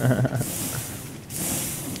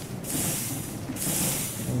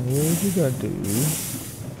 What did I do?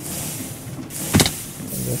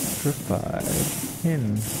 Electrified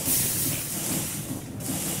pin.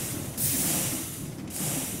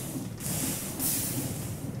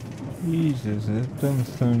 Jesus, I've done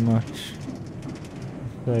so much.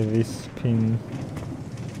 So this pin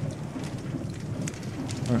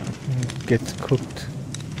gets cooked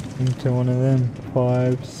into one of them.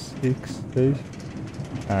 5, 6, these.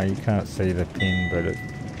 Ah, you can't see the pin, but it's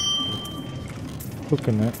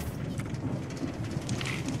cooking it.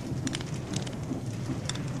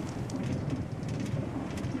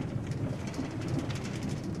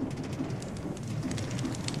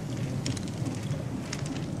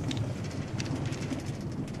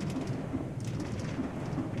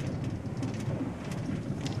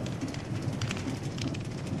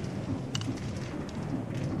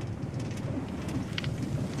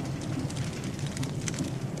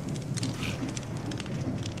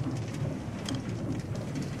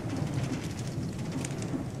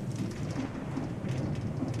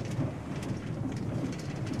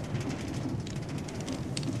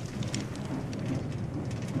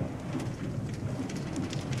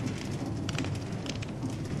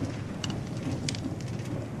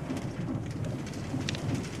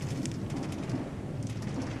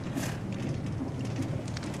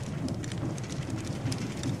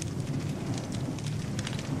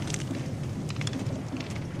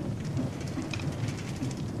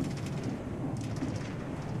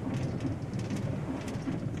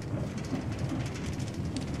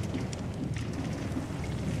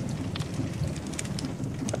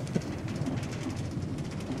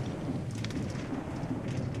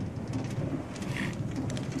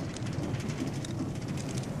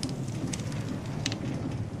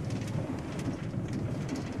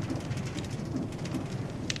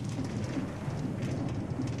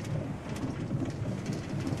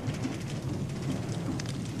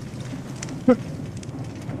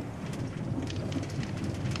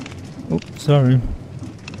 Oops, sorry.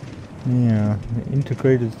 Yeah, the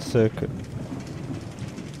integrated circuit.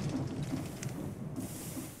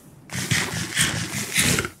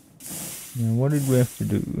 Now what did we have to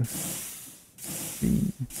do?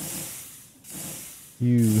 C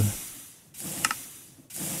U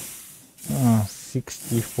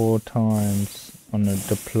 64 times on a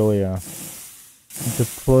deployer. A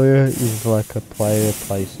deployer is like a player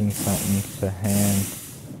placing something to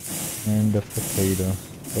hand a feeder.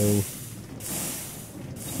 So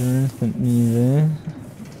there isn't any there.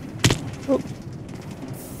 Oh,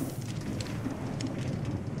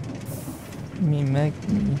 me make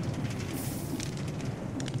me.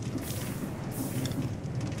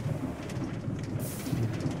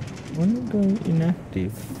 When it go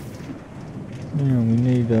inactive? Now we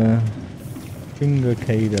need a finger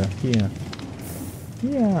cater here.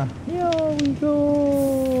 Yeah, here we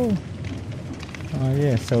go. Oh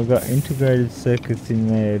yeah, so we've got integrated circuits in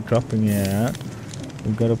there dropping out.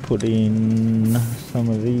 We've got to put in some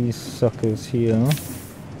of these suckers here,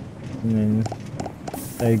 and then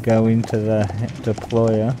they go into the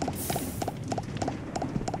deployer.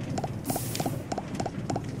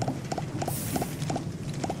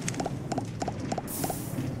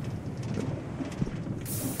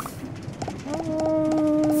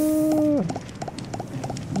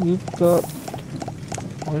 You've got,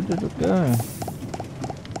 where did it go?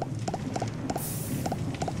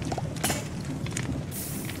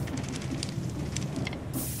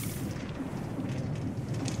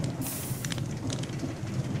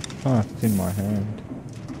 Oh, it's in my hand.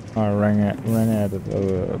 I ran out of the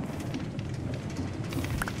herb.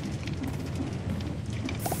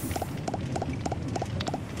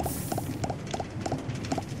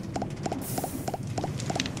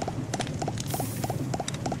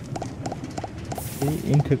 The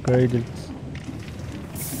integrated.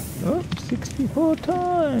 Oh, 64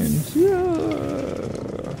 times! Yeah!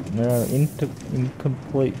 Now,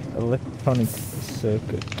 incomplete electronic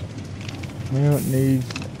circuit. Now it needs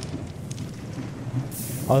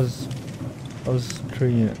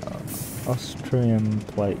Austrian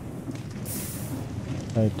plate.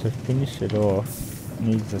 So to finish it off, it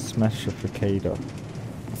needs a smashificator.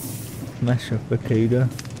 Smashificator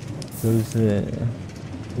goes there.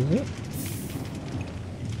 Is it?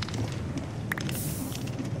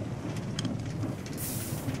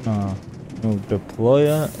 No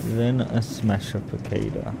deployer, then a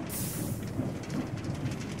smashificator.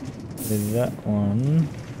 So that one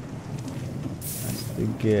has to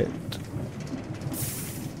get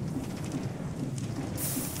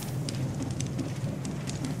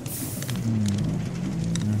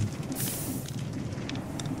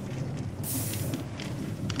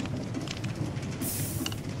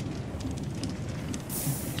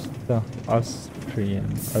the Austrian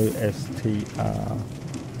OSTR.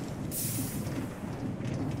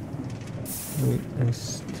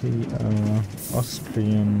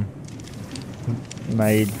 Austrian,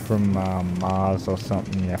 made from Mars or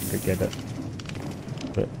something. You have to get it.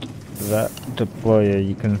 But that deployer,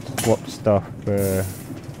 you can swap stuff for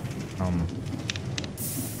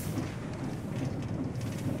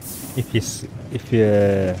if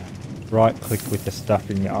you right click with the stuff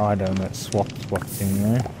in your item, it swaps what's in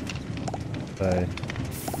there. So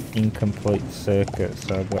incomplete circuit,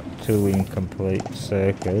 so I've got 2 incomplete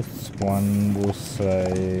circuits. One will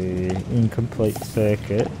say incomplete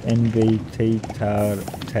circuit NBT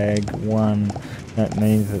tag 1. That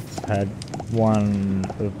means it's had one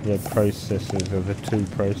of the processes of the 2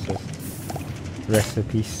 processes.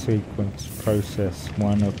 Recipe sequence process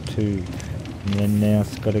 1 of 2, and then now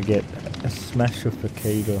it's got to get a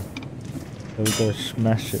smashificator. So we've got to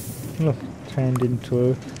smash it. Look, turned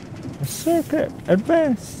into a circuit,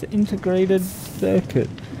 advanced integrated circuit.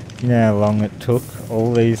 You know how long it took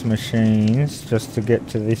all these machines just to get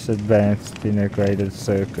to this advanced integrated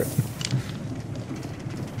circuit.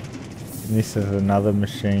 This is another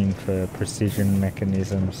machine for precision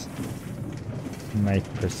mechanisms. Make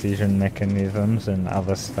precision mechanisms and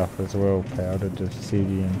other stuff as well. Powdered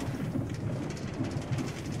obsidian.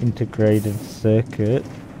 Integrated circuit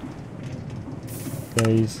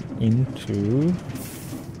goes into.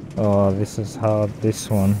 Oh, this is hard, this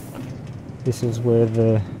one. This is where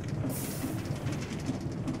the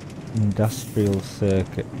industrial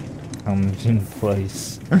circuit comes in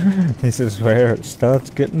place. This is where it starts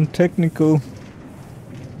getting technical.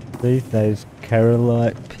 These days,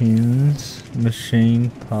 Carolite pins, machine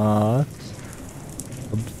parts,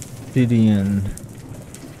 obsidian.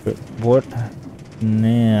 But what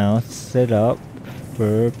now set up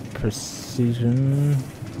for precision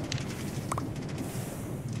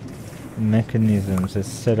mechanisms is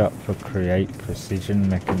set up for create precision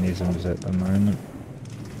mechanisms at the moment.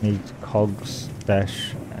 Needs cogs,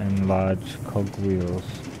 dash and large cog wheels.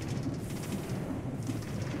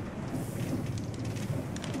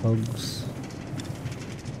 Cogs.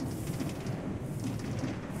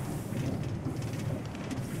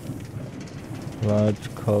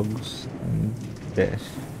 Large cogs and dash.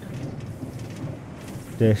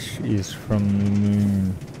 Dash is from the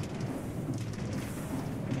moon.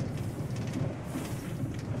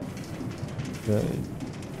 So,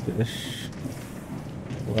 dash,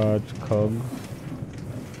 large cogs.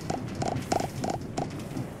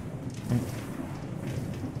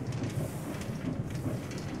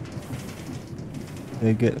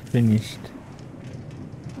 They get finished.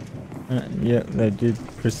 Yep, they did.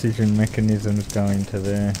 Precision mechanisms go into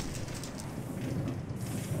there.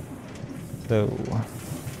 So,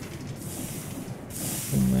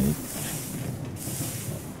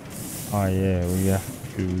 oh yeah, we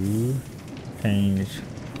have to change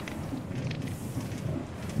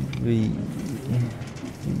the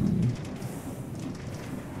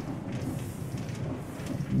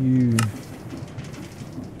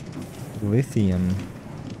lithium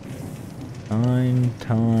 9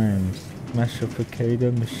 times.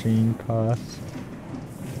 Smashificator machine parts.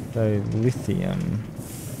 So lithium.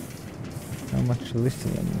 How much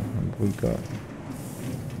lithium have we got?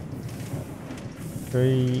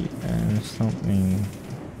 3 and something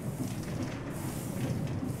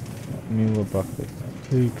millibuckets.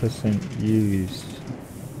 2% used.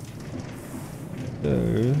 So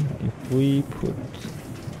if we put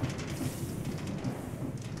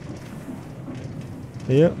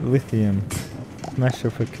Yep, lithium.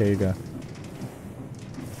 Smashificator.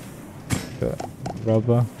 Got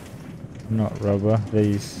rubber. Not rubber,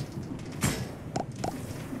 these.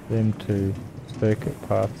 Them two circuit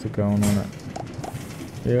parts are going on it.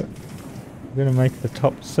 Yep. I'm gonna make the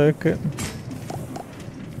top circuit.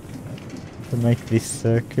 To make this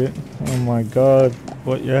circuit. Oh my god,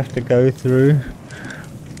 what you have to go through.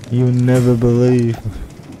 You'll never believe.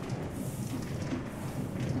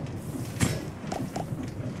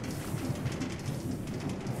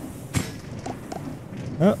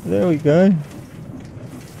 Oh, there we go.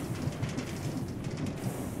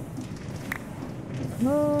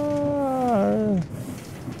 Ah,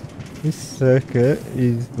 this circuit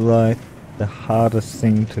is like the hardest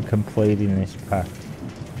thing to complete in this pack.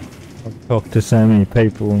 I've talked to so many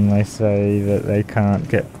people and they say that they can't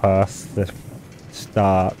get past the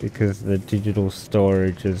start because the digital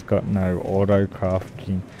storage has got no auto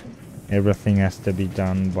crafting. Everything has to be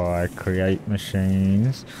done by create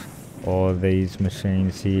machines or these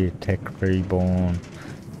machines here, Tech Reborn.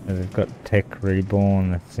 And they've got Tech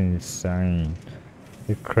Reborn, that's insane.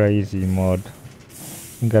 The crazy mod.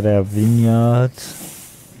 We've got our vineyards,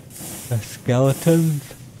 our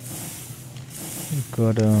skeletons. We've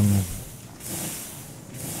got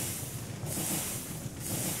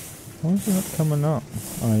why is it not coming up?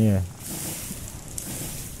 Oh yeah.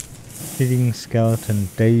 Sitting skeleton,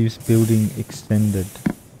 Dave's building extended.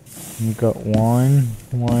 We've got wine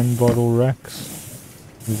bottle racks.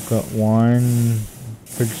 We've got wine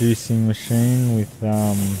producing machine with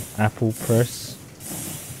apple press.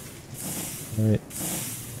 Wait.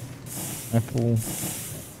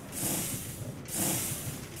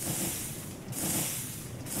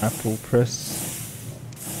 Apple press.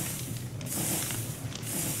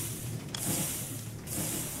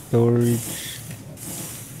 Storage.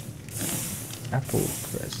 Apple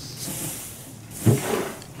press.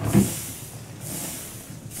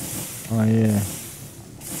 Oh yeah.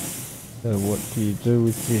 So what do you do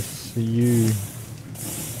with this? You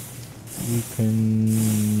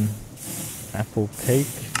can apple cake.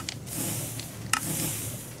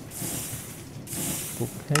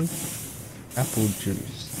 Apple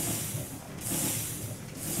juice.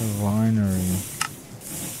 A winery.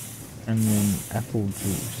 And then apple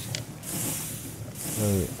juice. So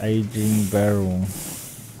aging barrel.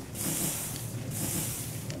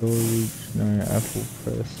 Storage, no, apple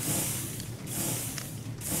press.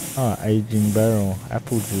 Ah, aging barrel,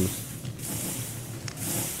 apple juice.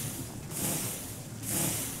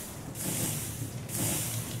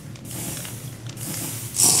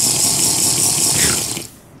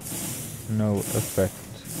 No effect.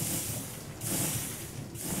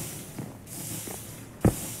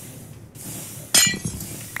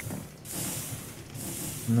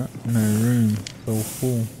 No room, so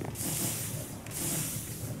full.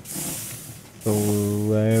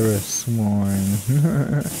 Solaris wine.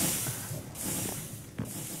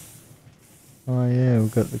 Oh yeah,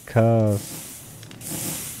 we've got the cars.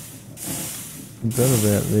 Forgot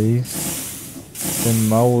about these. The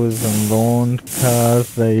mowers and lawn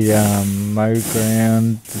cars, they mow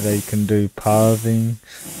ground, they can do pathing.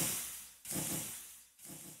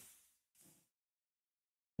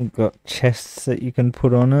 We've got chests that you can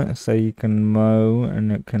put on it, so you can mow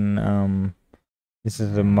and it can, this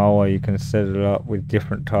is a mower, you can set it up with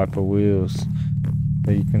different type of wheels.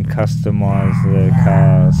 So you can customize the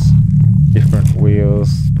cars. Different wheels,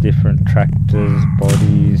 different tractors,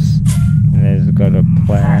 bodies. And there's got a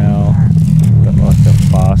plow, got like a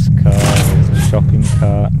fast car, there's a shopping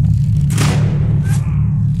cart.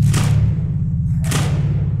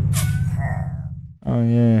 Oh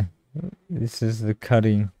yeah, this is the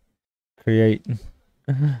cutting. Create.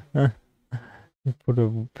 You put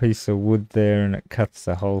a piece of wood there and it cuts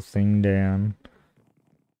the whole thing down.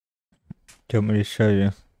 Do you want me to show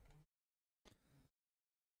you?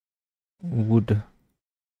 Wood.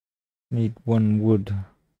 Need one wood.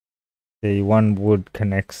 The one wood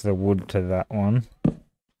connects the wood to that one.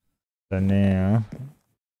 So now,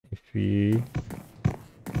 if you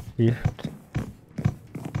shift,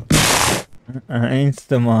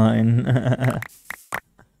 Insta-mine.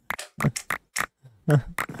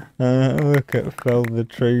 Look, it fell the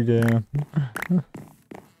tree down.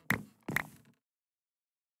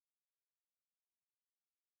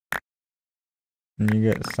 And you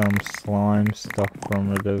get some slime stuff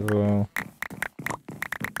from it as well.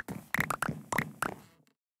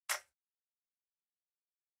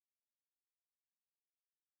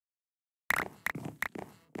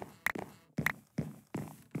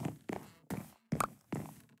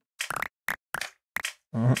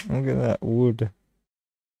 Look at that wood.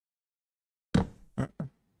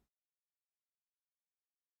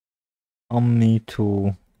 Omni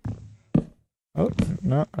tool. Oh,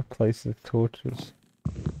 no, I place the torches.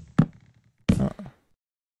 Oh.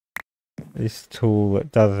 This tool,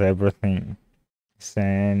 it does everything.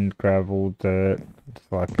 Sand, gravel, dirt. It's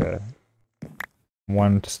like a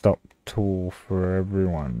one-stop tool for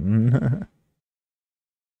everyone.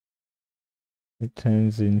 It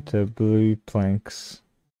turns into blue planks.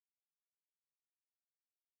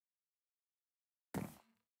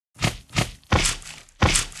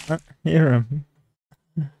 Hear him.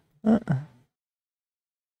 Oh.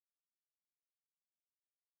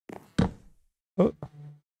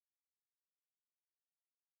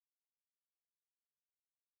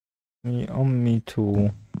 The Omni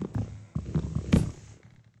tool.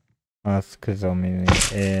 That's because I'm in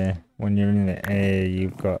the air. When you're in the air,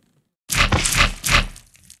 you've got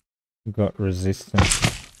resistance.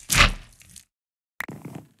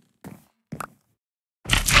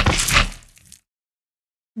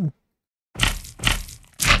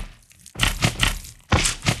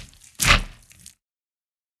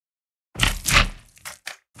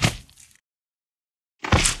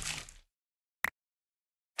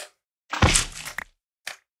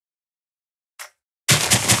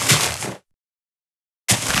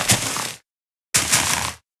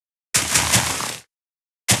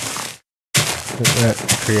 That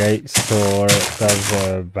creates, or it does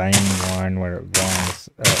a vein line where it vines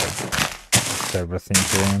everything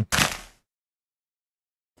down.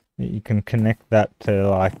 You can connect that to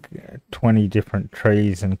like 20 different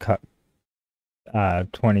trees and cut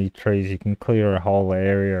 20 trees. You can clear a whole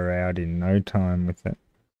area out in no time with it.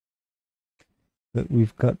 But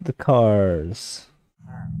we've got the cars.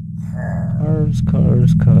 Cars. Oh,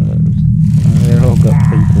 they've all got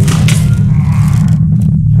people.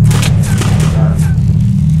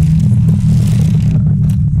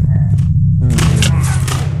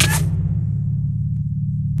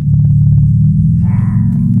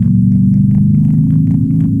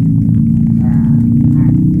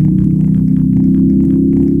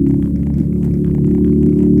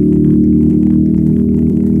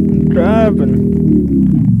 Driving.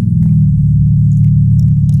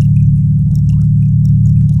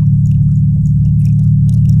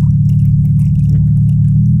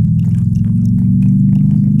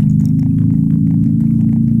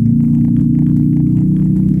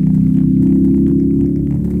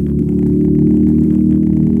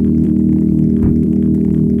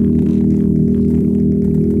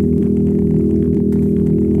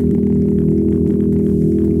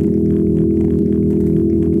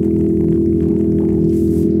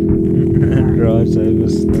 Drives over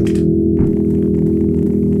stuff.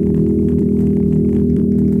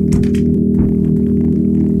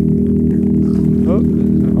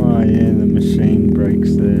 Oh yeah, the machine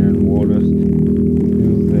breaks there and water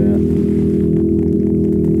spills out.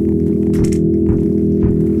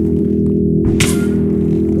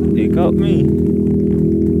 You got me.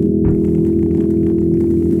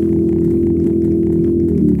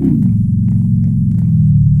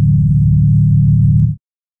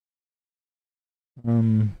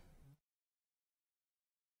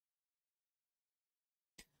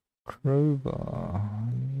 Crowbar.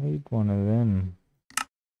 I need one of them.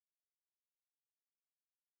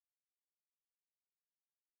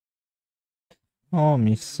 Oh,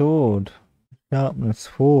 me sword. Sharpness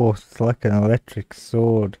 4. It's like an electric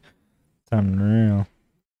sword. It's unreal.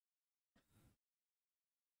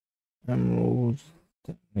 Emeralds.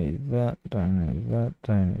 Don't need that. Don't need that.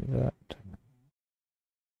 Don't need that.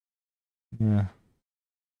 Yeah.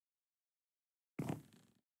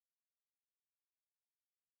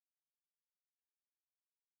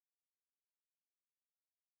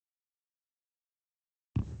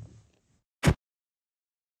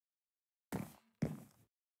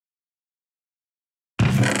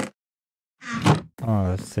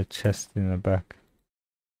 Oh, that's the chest in the back.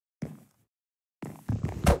 I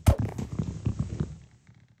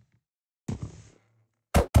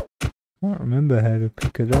don't remember how to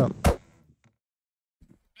pick it up.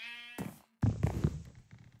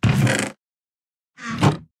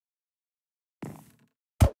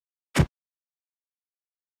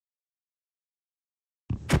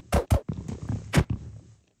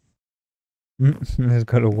 There's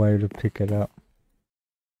got a way to pick it up.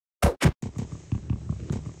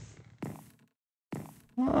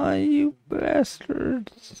 Oh, you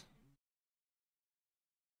bastards.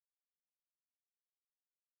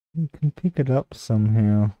 You can pick it up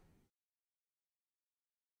somehow.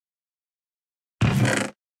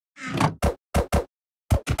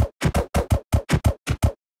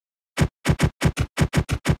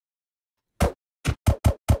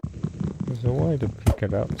 There's a way to pick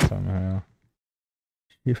it up somehow.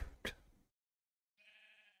 Shift.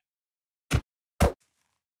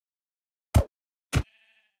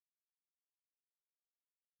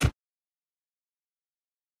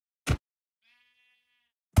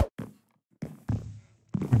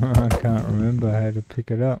 I can't remember how to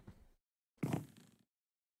pick it up.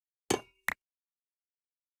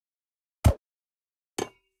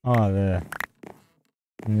 Oh, there.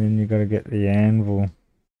 And then you gotta get the anvil.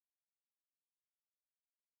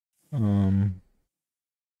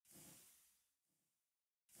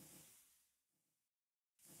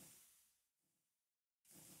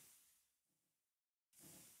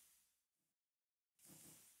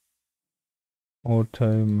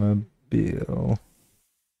 Automobile.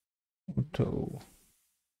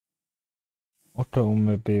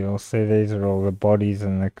 Automobile. See, these are all the bodies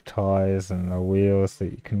and the tires and the wheels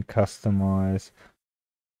that you can customize.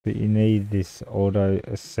 But you need this auto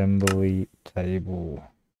assembly table.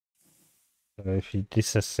 So if you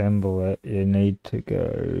disassemble it, you need to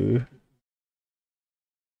go.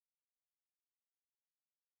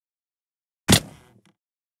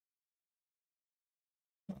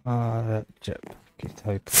 Ah, that jet get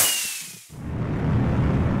open.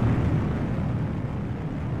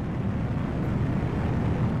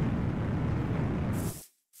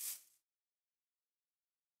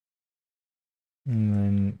 And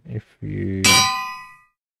then if you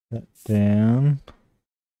that down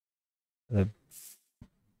the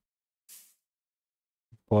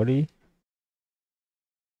body,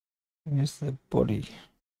 where's the body?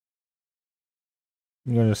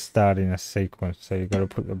 You're gonna start in a sequence, so you gotta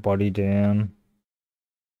put the body down.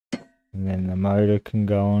 And then the motor can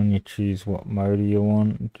go on. You choose what motor you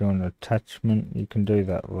want. Do you want attachment? You can do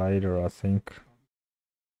that later, I think.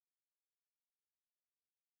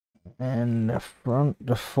 And the front,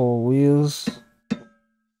 the 4 wheels.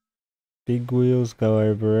 Big wheels go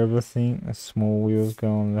over everything. The small wheels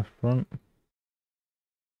go on the front.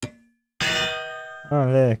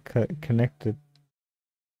 Oh, they're connected.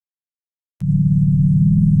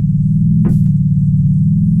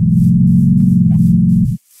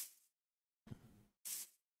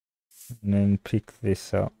 And then pick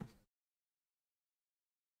this up.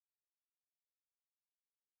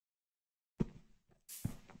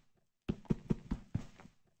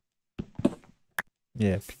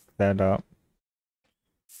 Yeah, pick that up.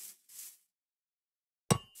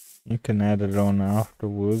 You can add it on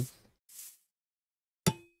afterwards.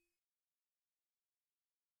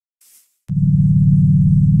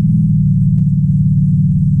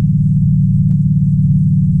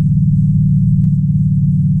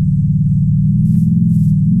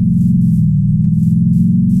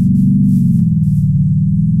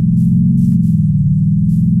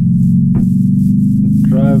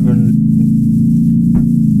 Driving.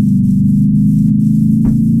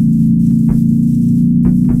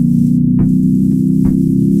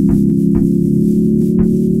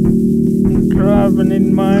 Driving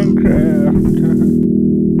in Minecraft.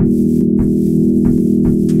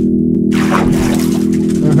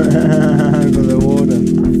 Over the water.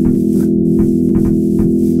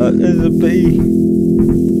 Oh, there's a bee.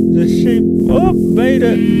 There's a sheep. Oh, made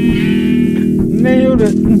it. Nailed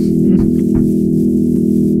it.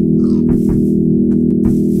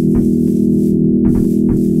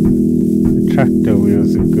 The tractor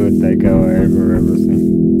wheels are good. They go over everything.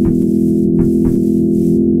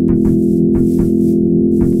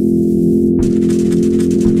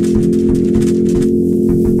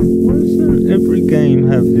 Every game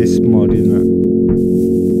have this mod in it.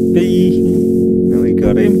 B, we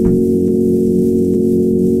got him.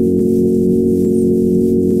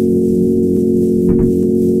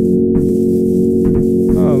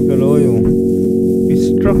 Oh, got oil. We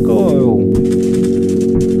struck oil.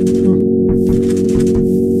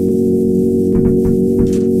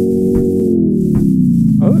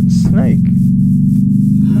 Oh, it's Snake.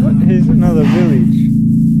 What? Here's another village.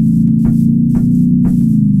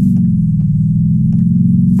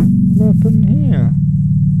 What happened here?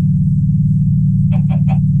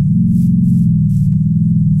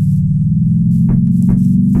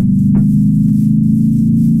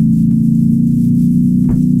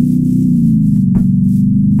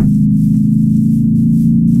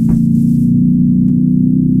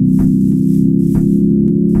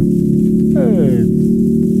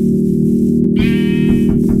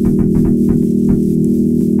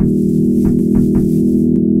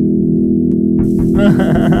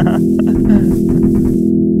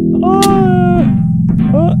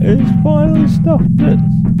 Oh, it's finally stopped it.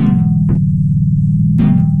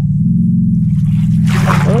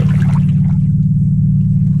 Oh.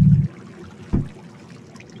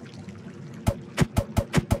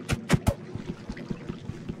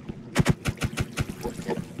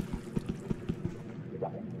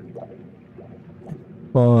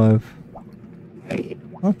 Five.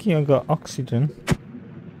 Lucky I got oxygen.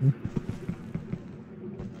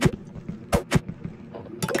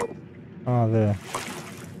 Oh, there.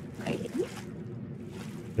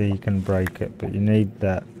 There you can break it, but you need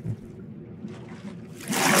that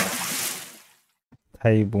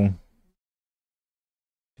table.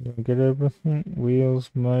 Did I get everything? Wheels,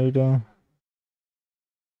 motor.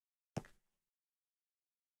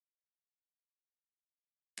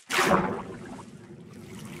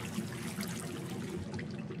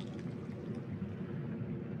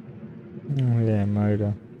 Oh yeah,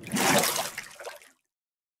 motor.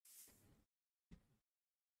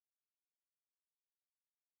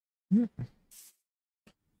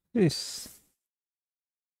 This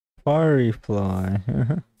fiery fly.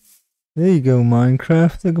 There you go,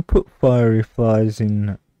 Minecraft. They can put fiery flies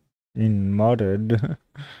in modded.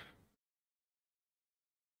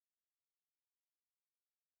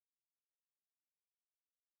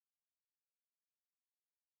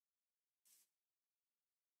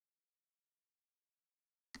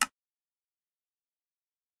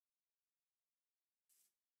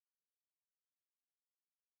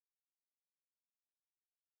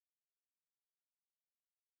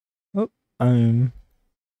 Oh, I'm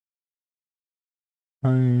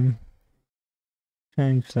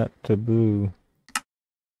change that to blue.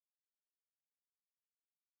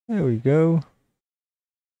 There we go.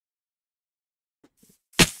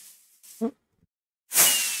 Oh.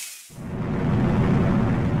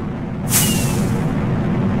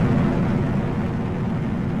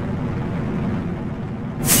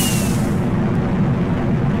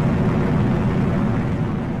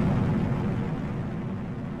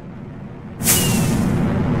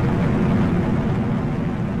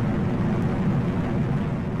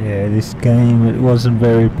 Yeah, this game, it wasn't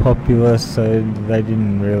very popular, so they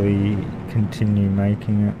didn't really continue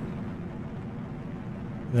making it.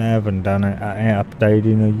 They haven't done an update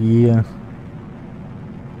in a year.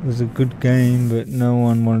 It was a good game, but no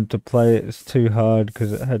one wanted to play it. It's too hard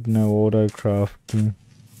because it had no auto crafting.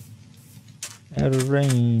 Out of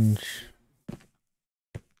range.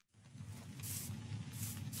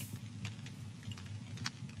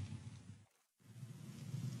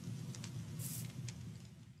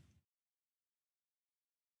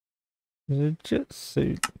 There's a jet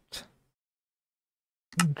suit.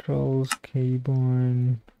 Controls,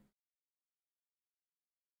 keyboard.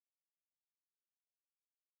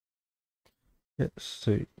 Jet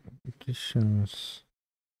suit. Additions.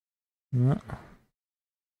 No.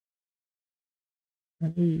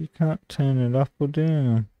 Maybe you can't turn it up or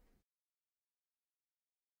down.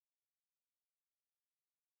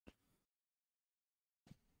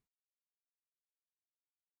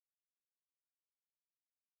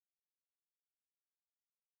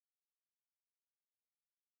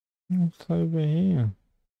 What's over here?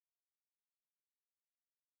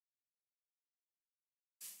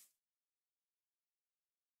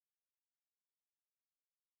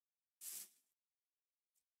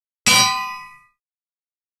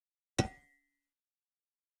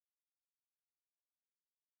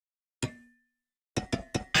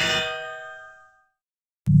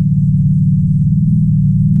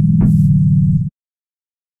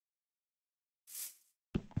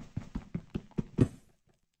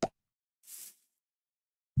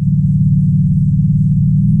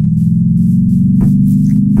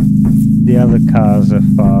 The other cars are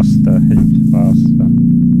faster, heaps faster.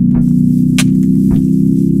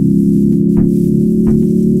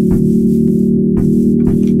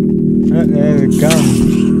 Oh, there's a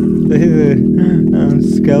gun. There's a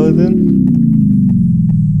skeleton.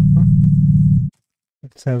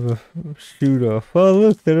 Let's have a shoot off. Oh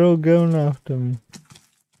look, they're all going after me.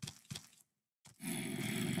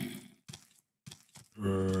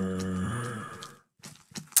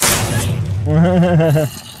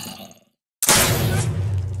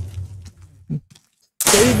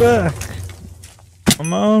 Stay back!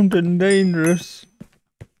 I'm armed and dangerous.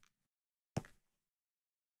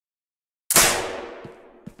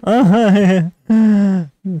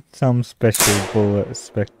 Some special bullet,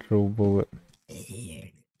 spectral bullet.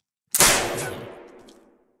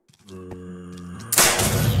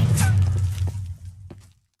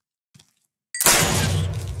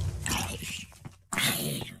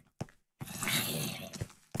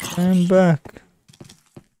 I'm back.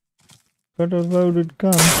 Got a loaded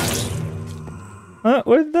gun.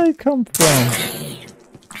 Where'd they come from?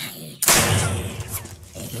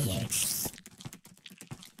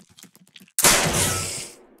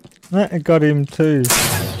 I got him too.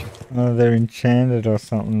 Oh, they're enchanted or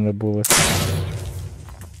something, the bullets.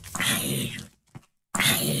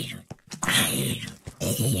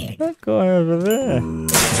 That guy over there.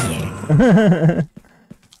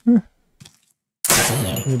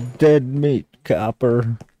 The dead meat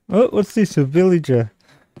copper. Oh, what's this? A villager.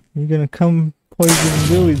 You gonna come poison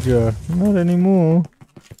villager? Not anymore.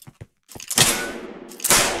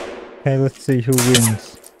 Okay, let's see who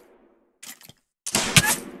wins.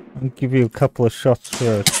 I'll give you a couple of shots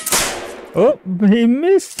first. Oh, he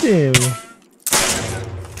missed him!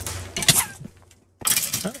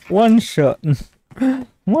 One shot.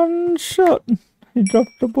 One shot. He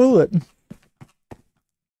dropped the bullet.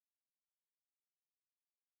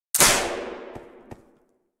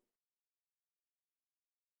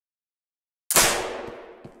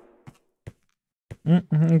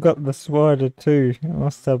 Got the spider too. It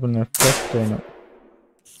must have an effect on it.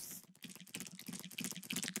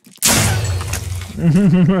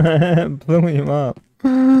 Blew him up.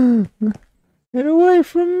 Get away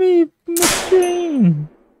from me, machine!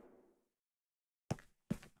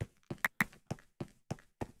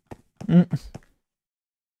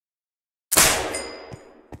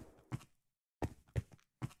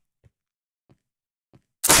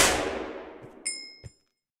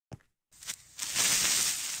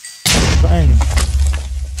 Bang!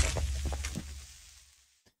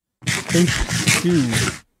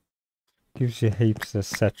 H2 gives you heaps of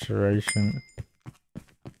saturation.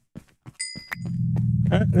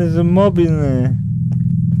 There's a mob in there.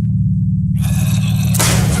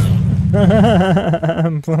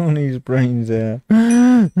 I'm blowing his brains out.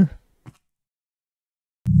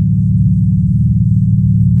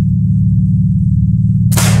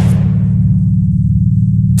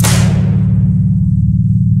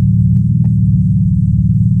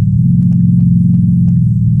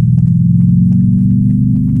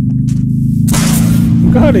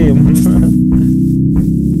 Got him!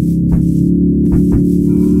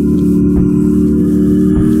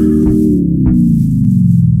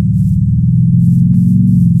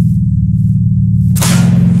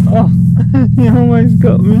 Oh, he almost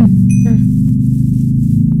got me.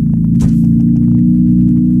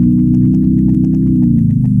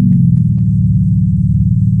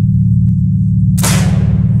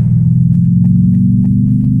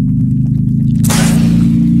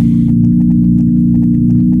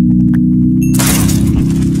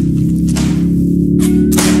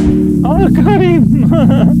 Oh, I got him!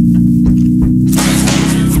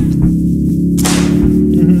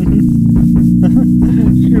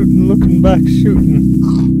 Shooting, looking back, shooting.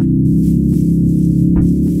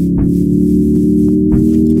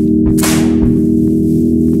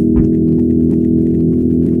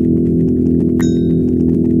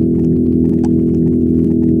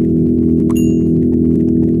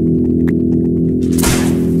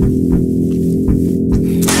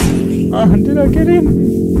 Oh, did I get him?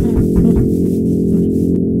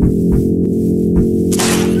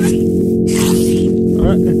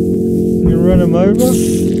 You run him over?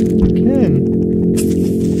 You can.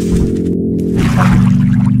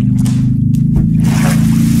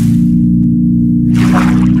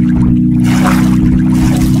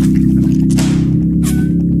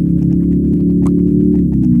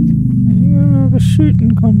 You don't have a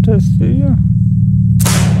shooting contest, do you?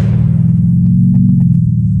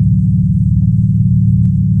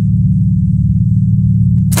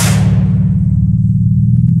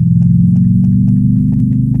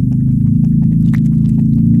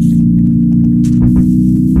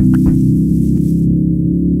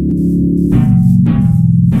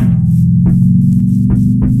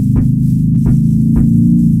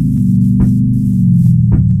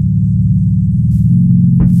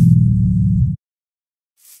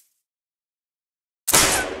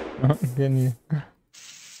 Can you?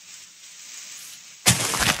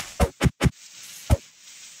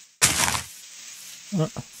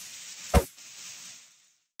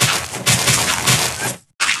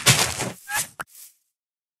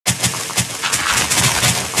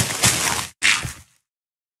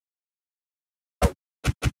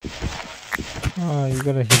 Oh, you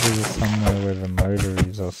gotta hit it somewhere where the motor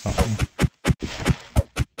is or something.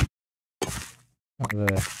 Up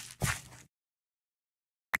there.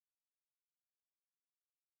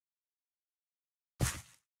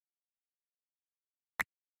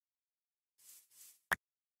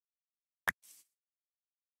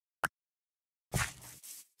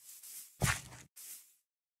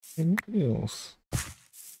 The wheels.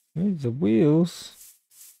 Where's the wheels?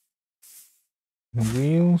 The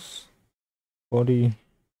wheels, body,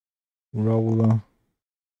 roller,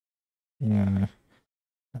 yeah,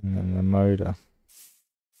 and then the motor.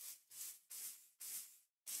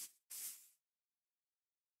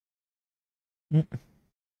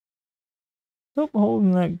 Stop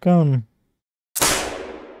holding that gun.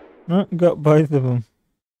 No, got both of them.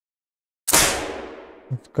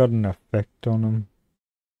 It's got an effect on them.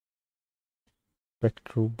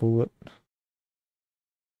 Spectral bullet.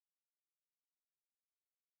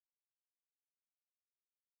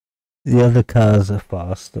 The other cars are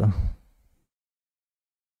faster.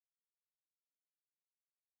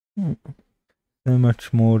 So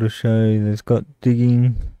much more to show. There's got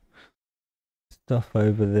digging stuff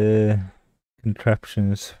over there.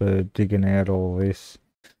 Contraptions for digging out all this.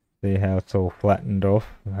 See how it's all flattened off?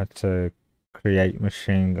 That's a create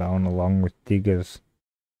machine going along with diggers.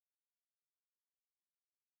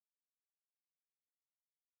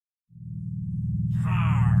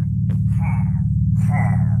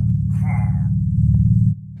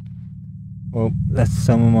 Well, that's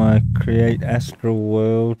some of my Create Astral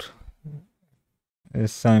world.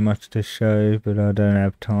 There's so much to show, but I don't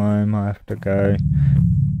have time. I have to go.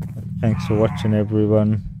 Thanks for watching,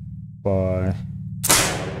 everyone. Bye.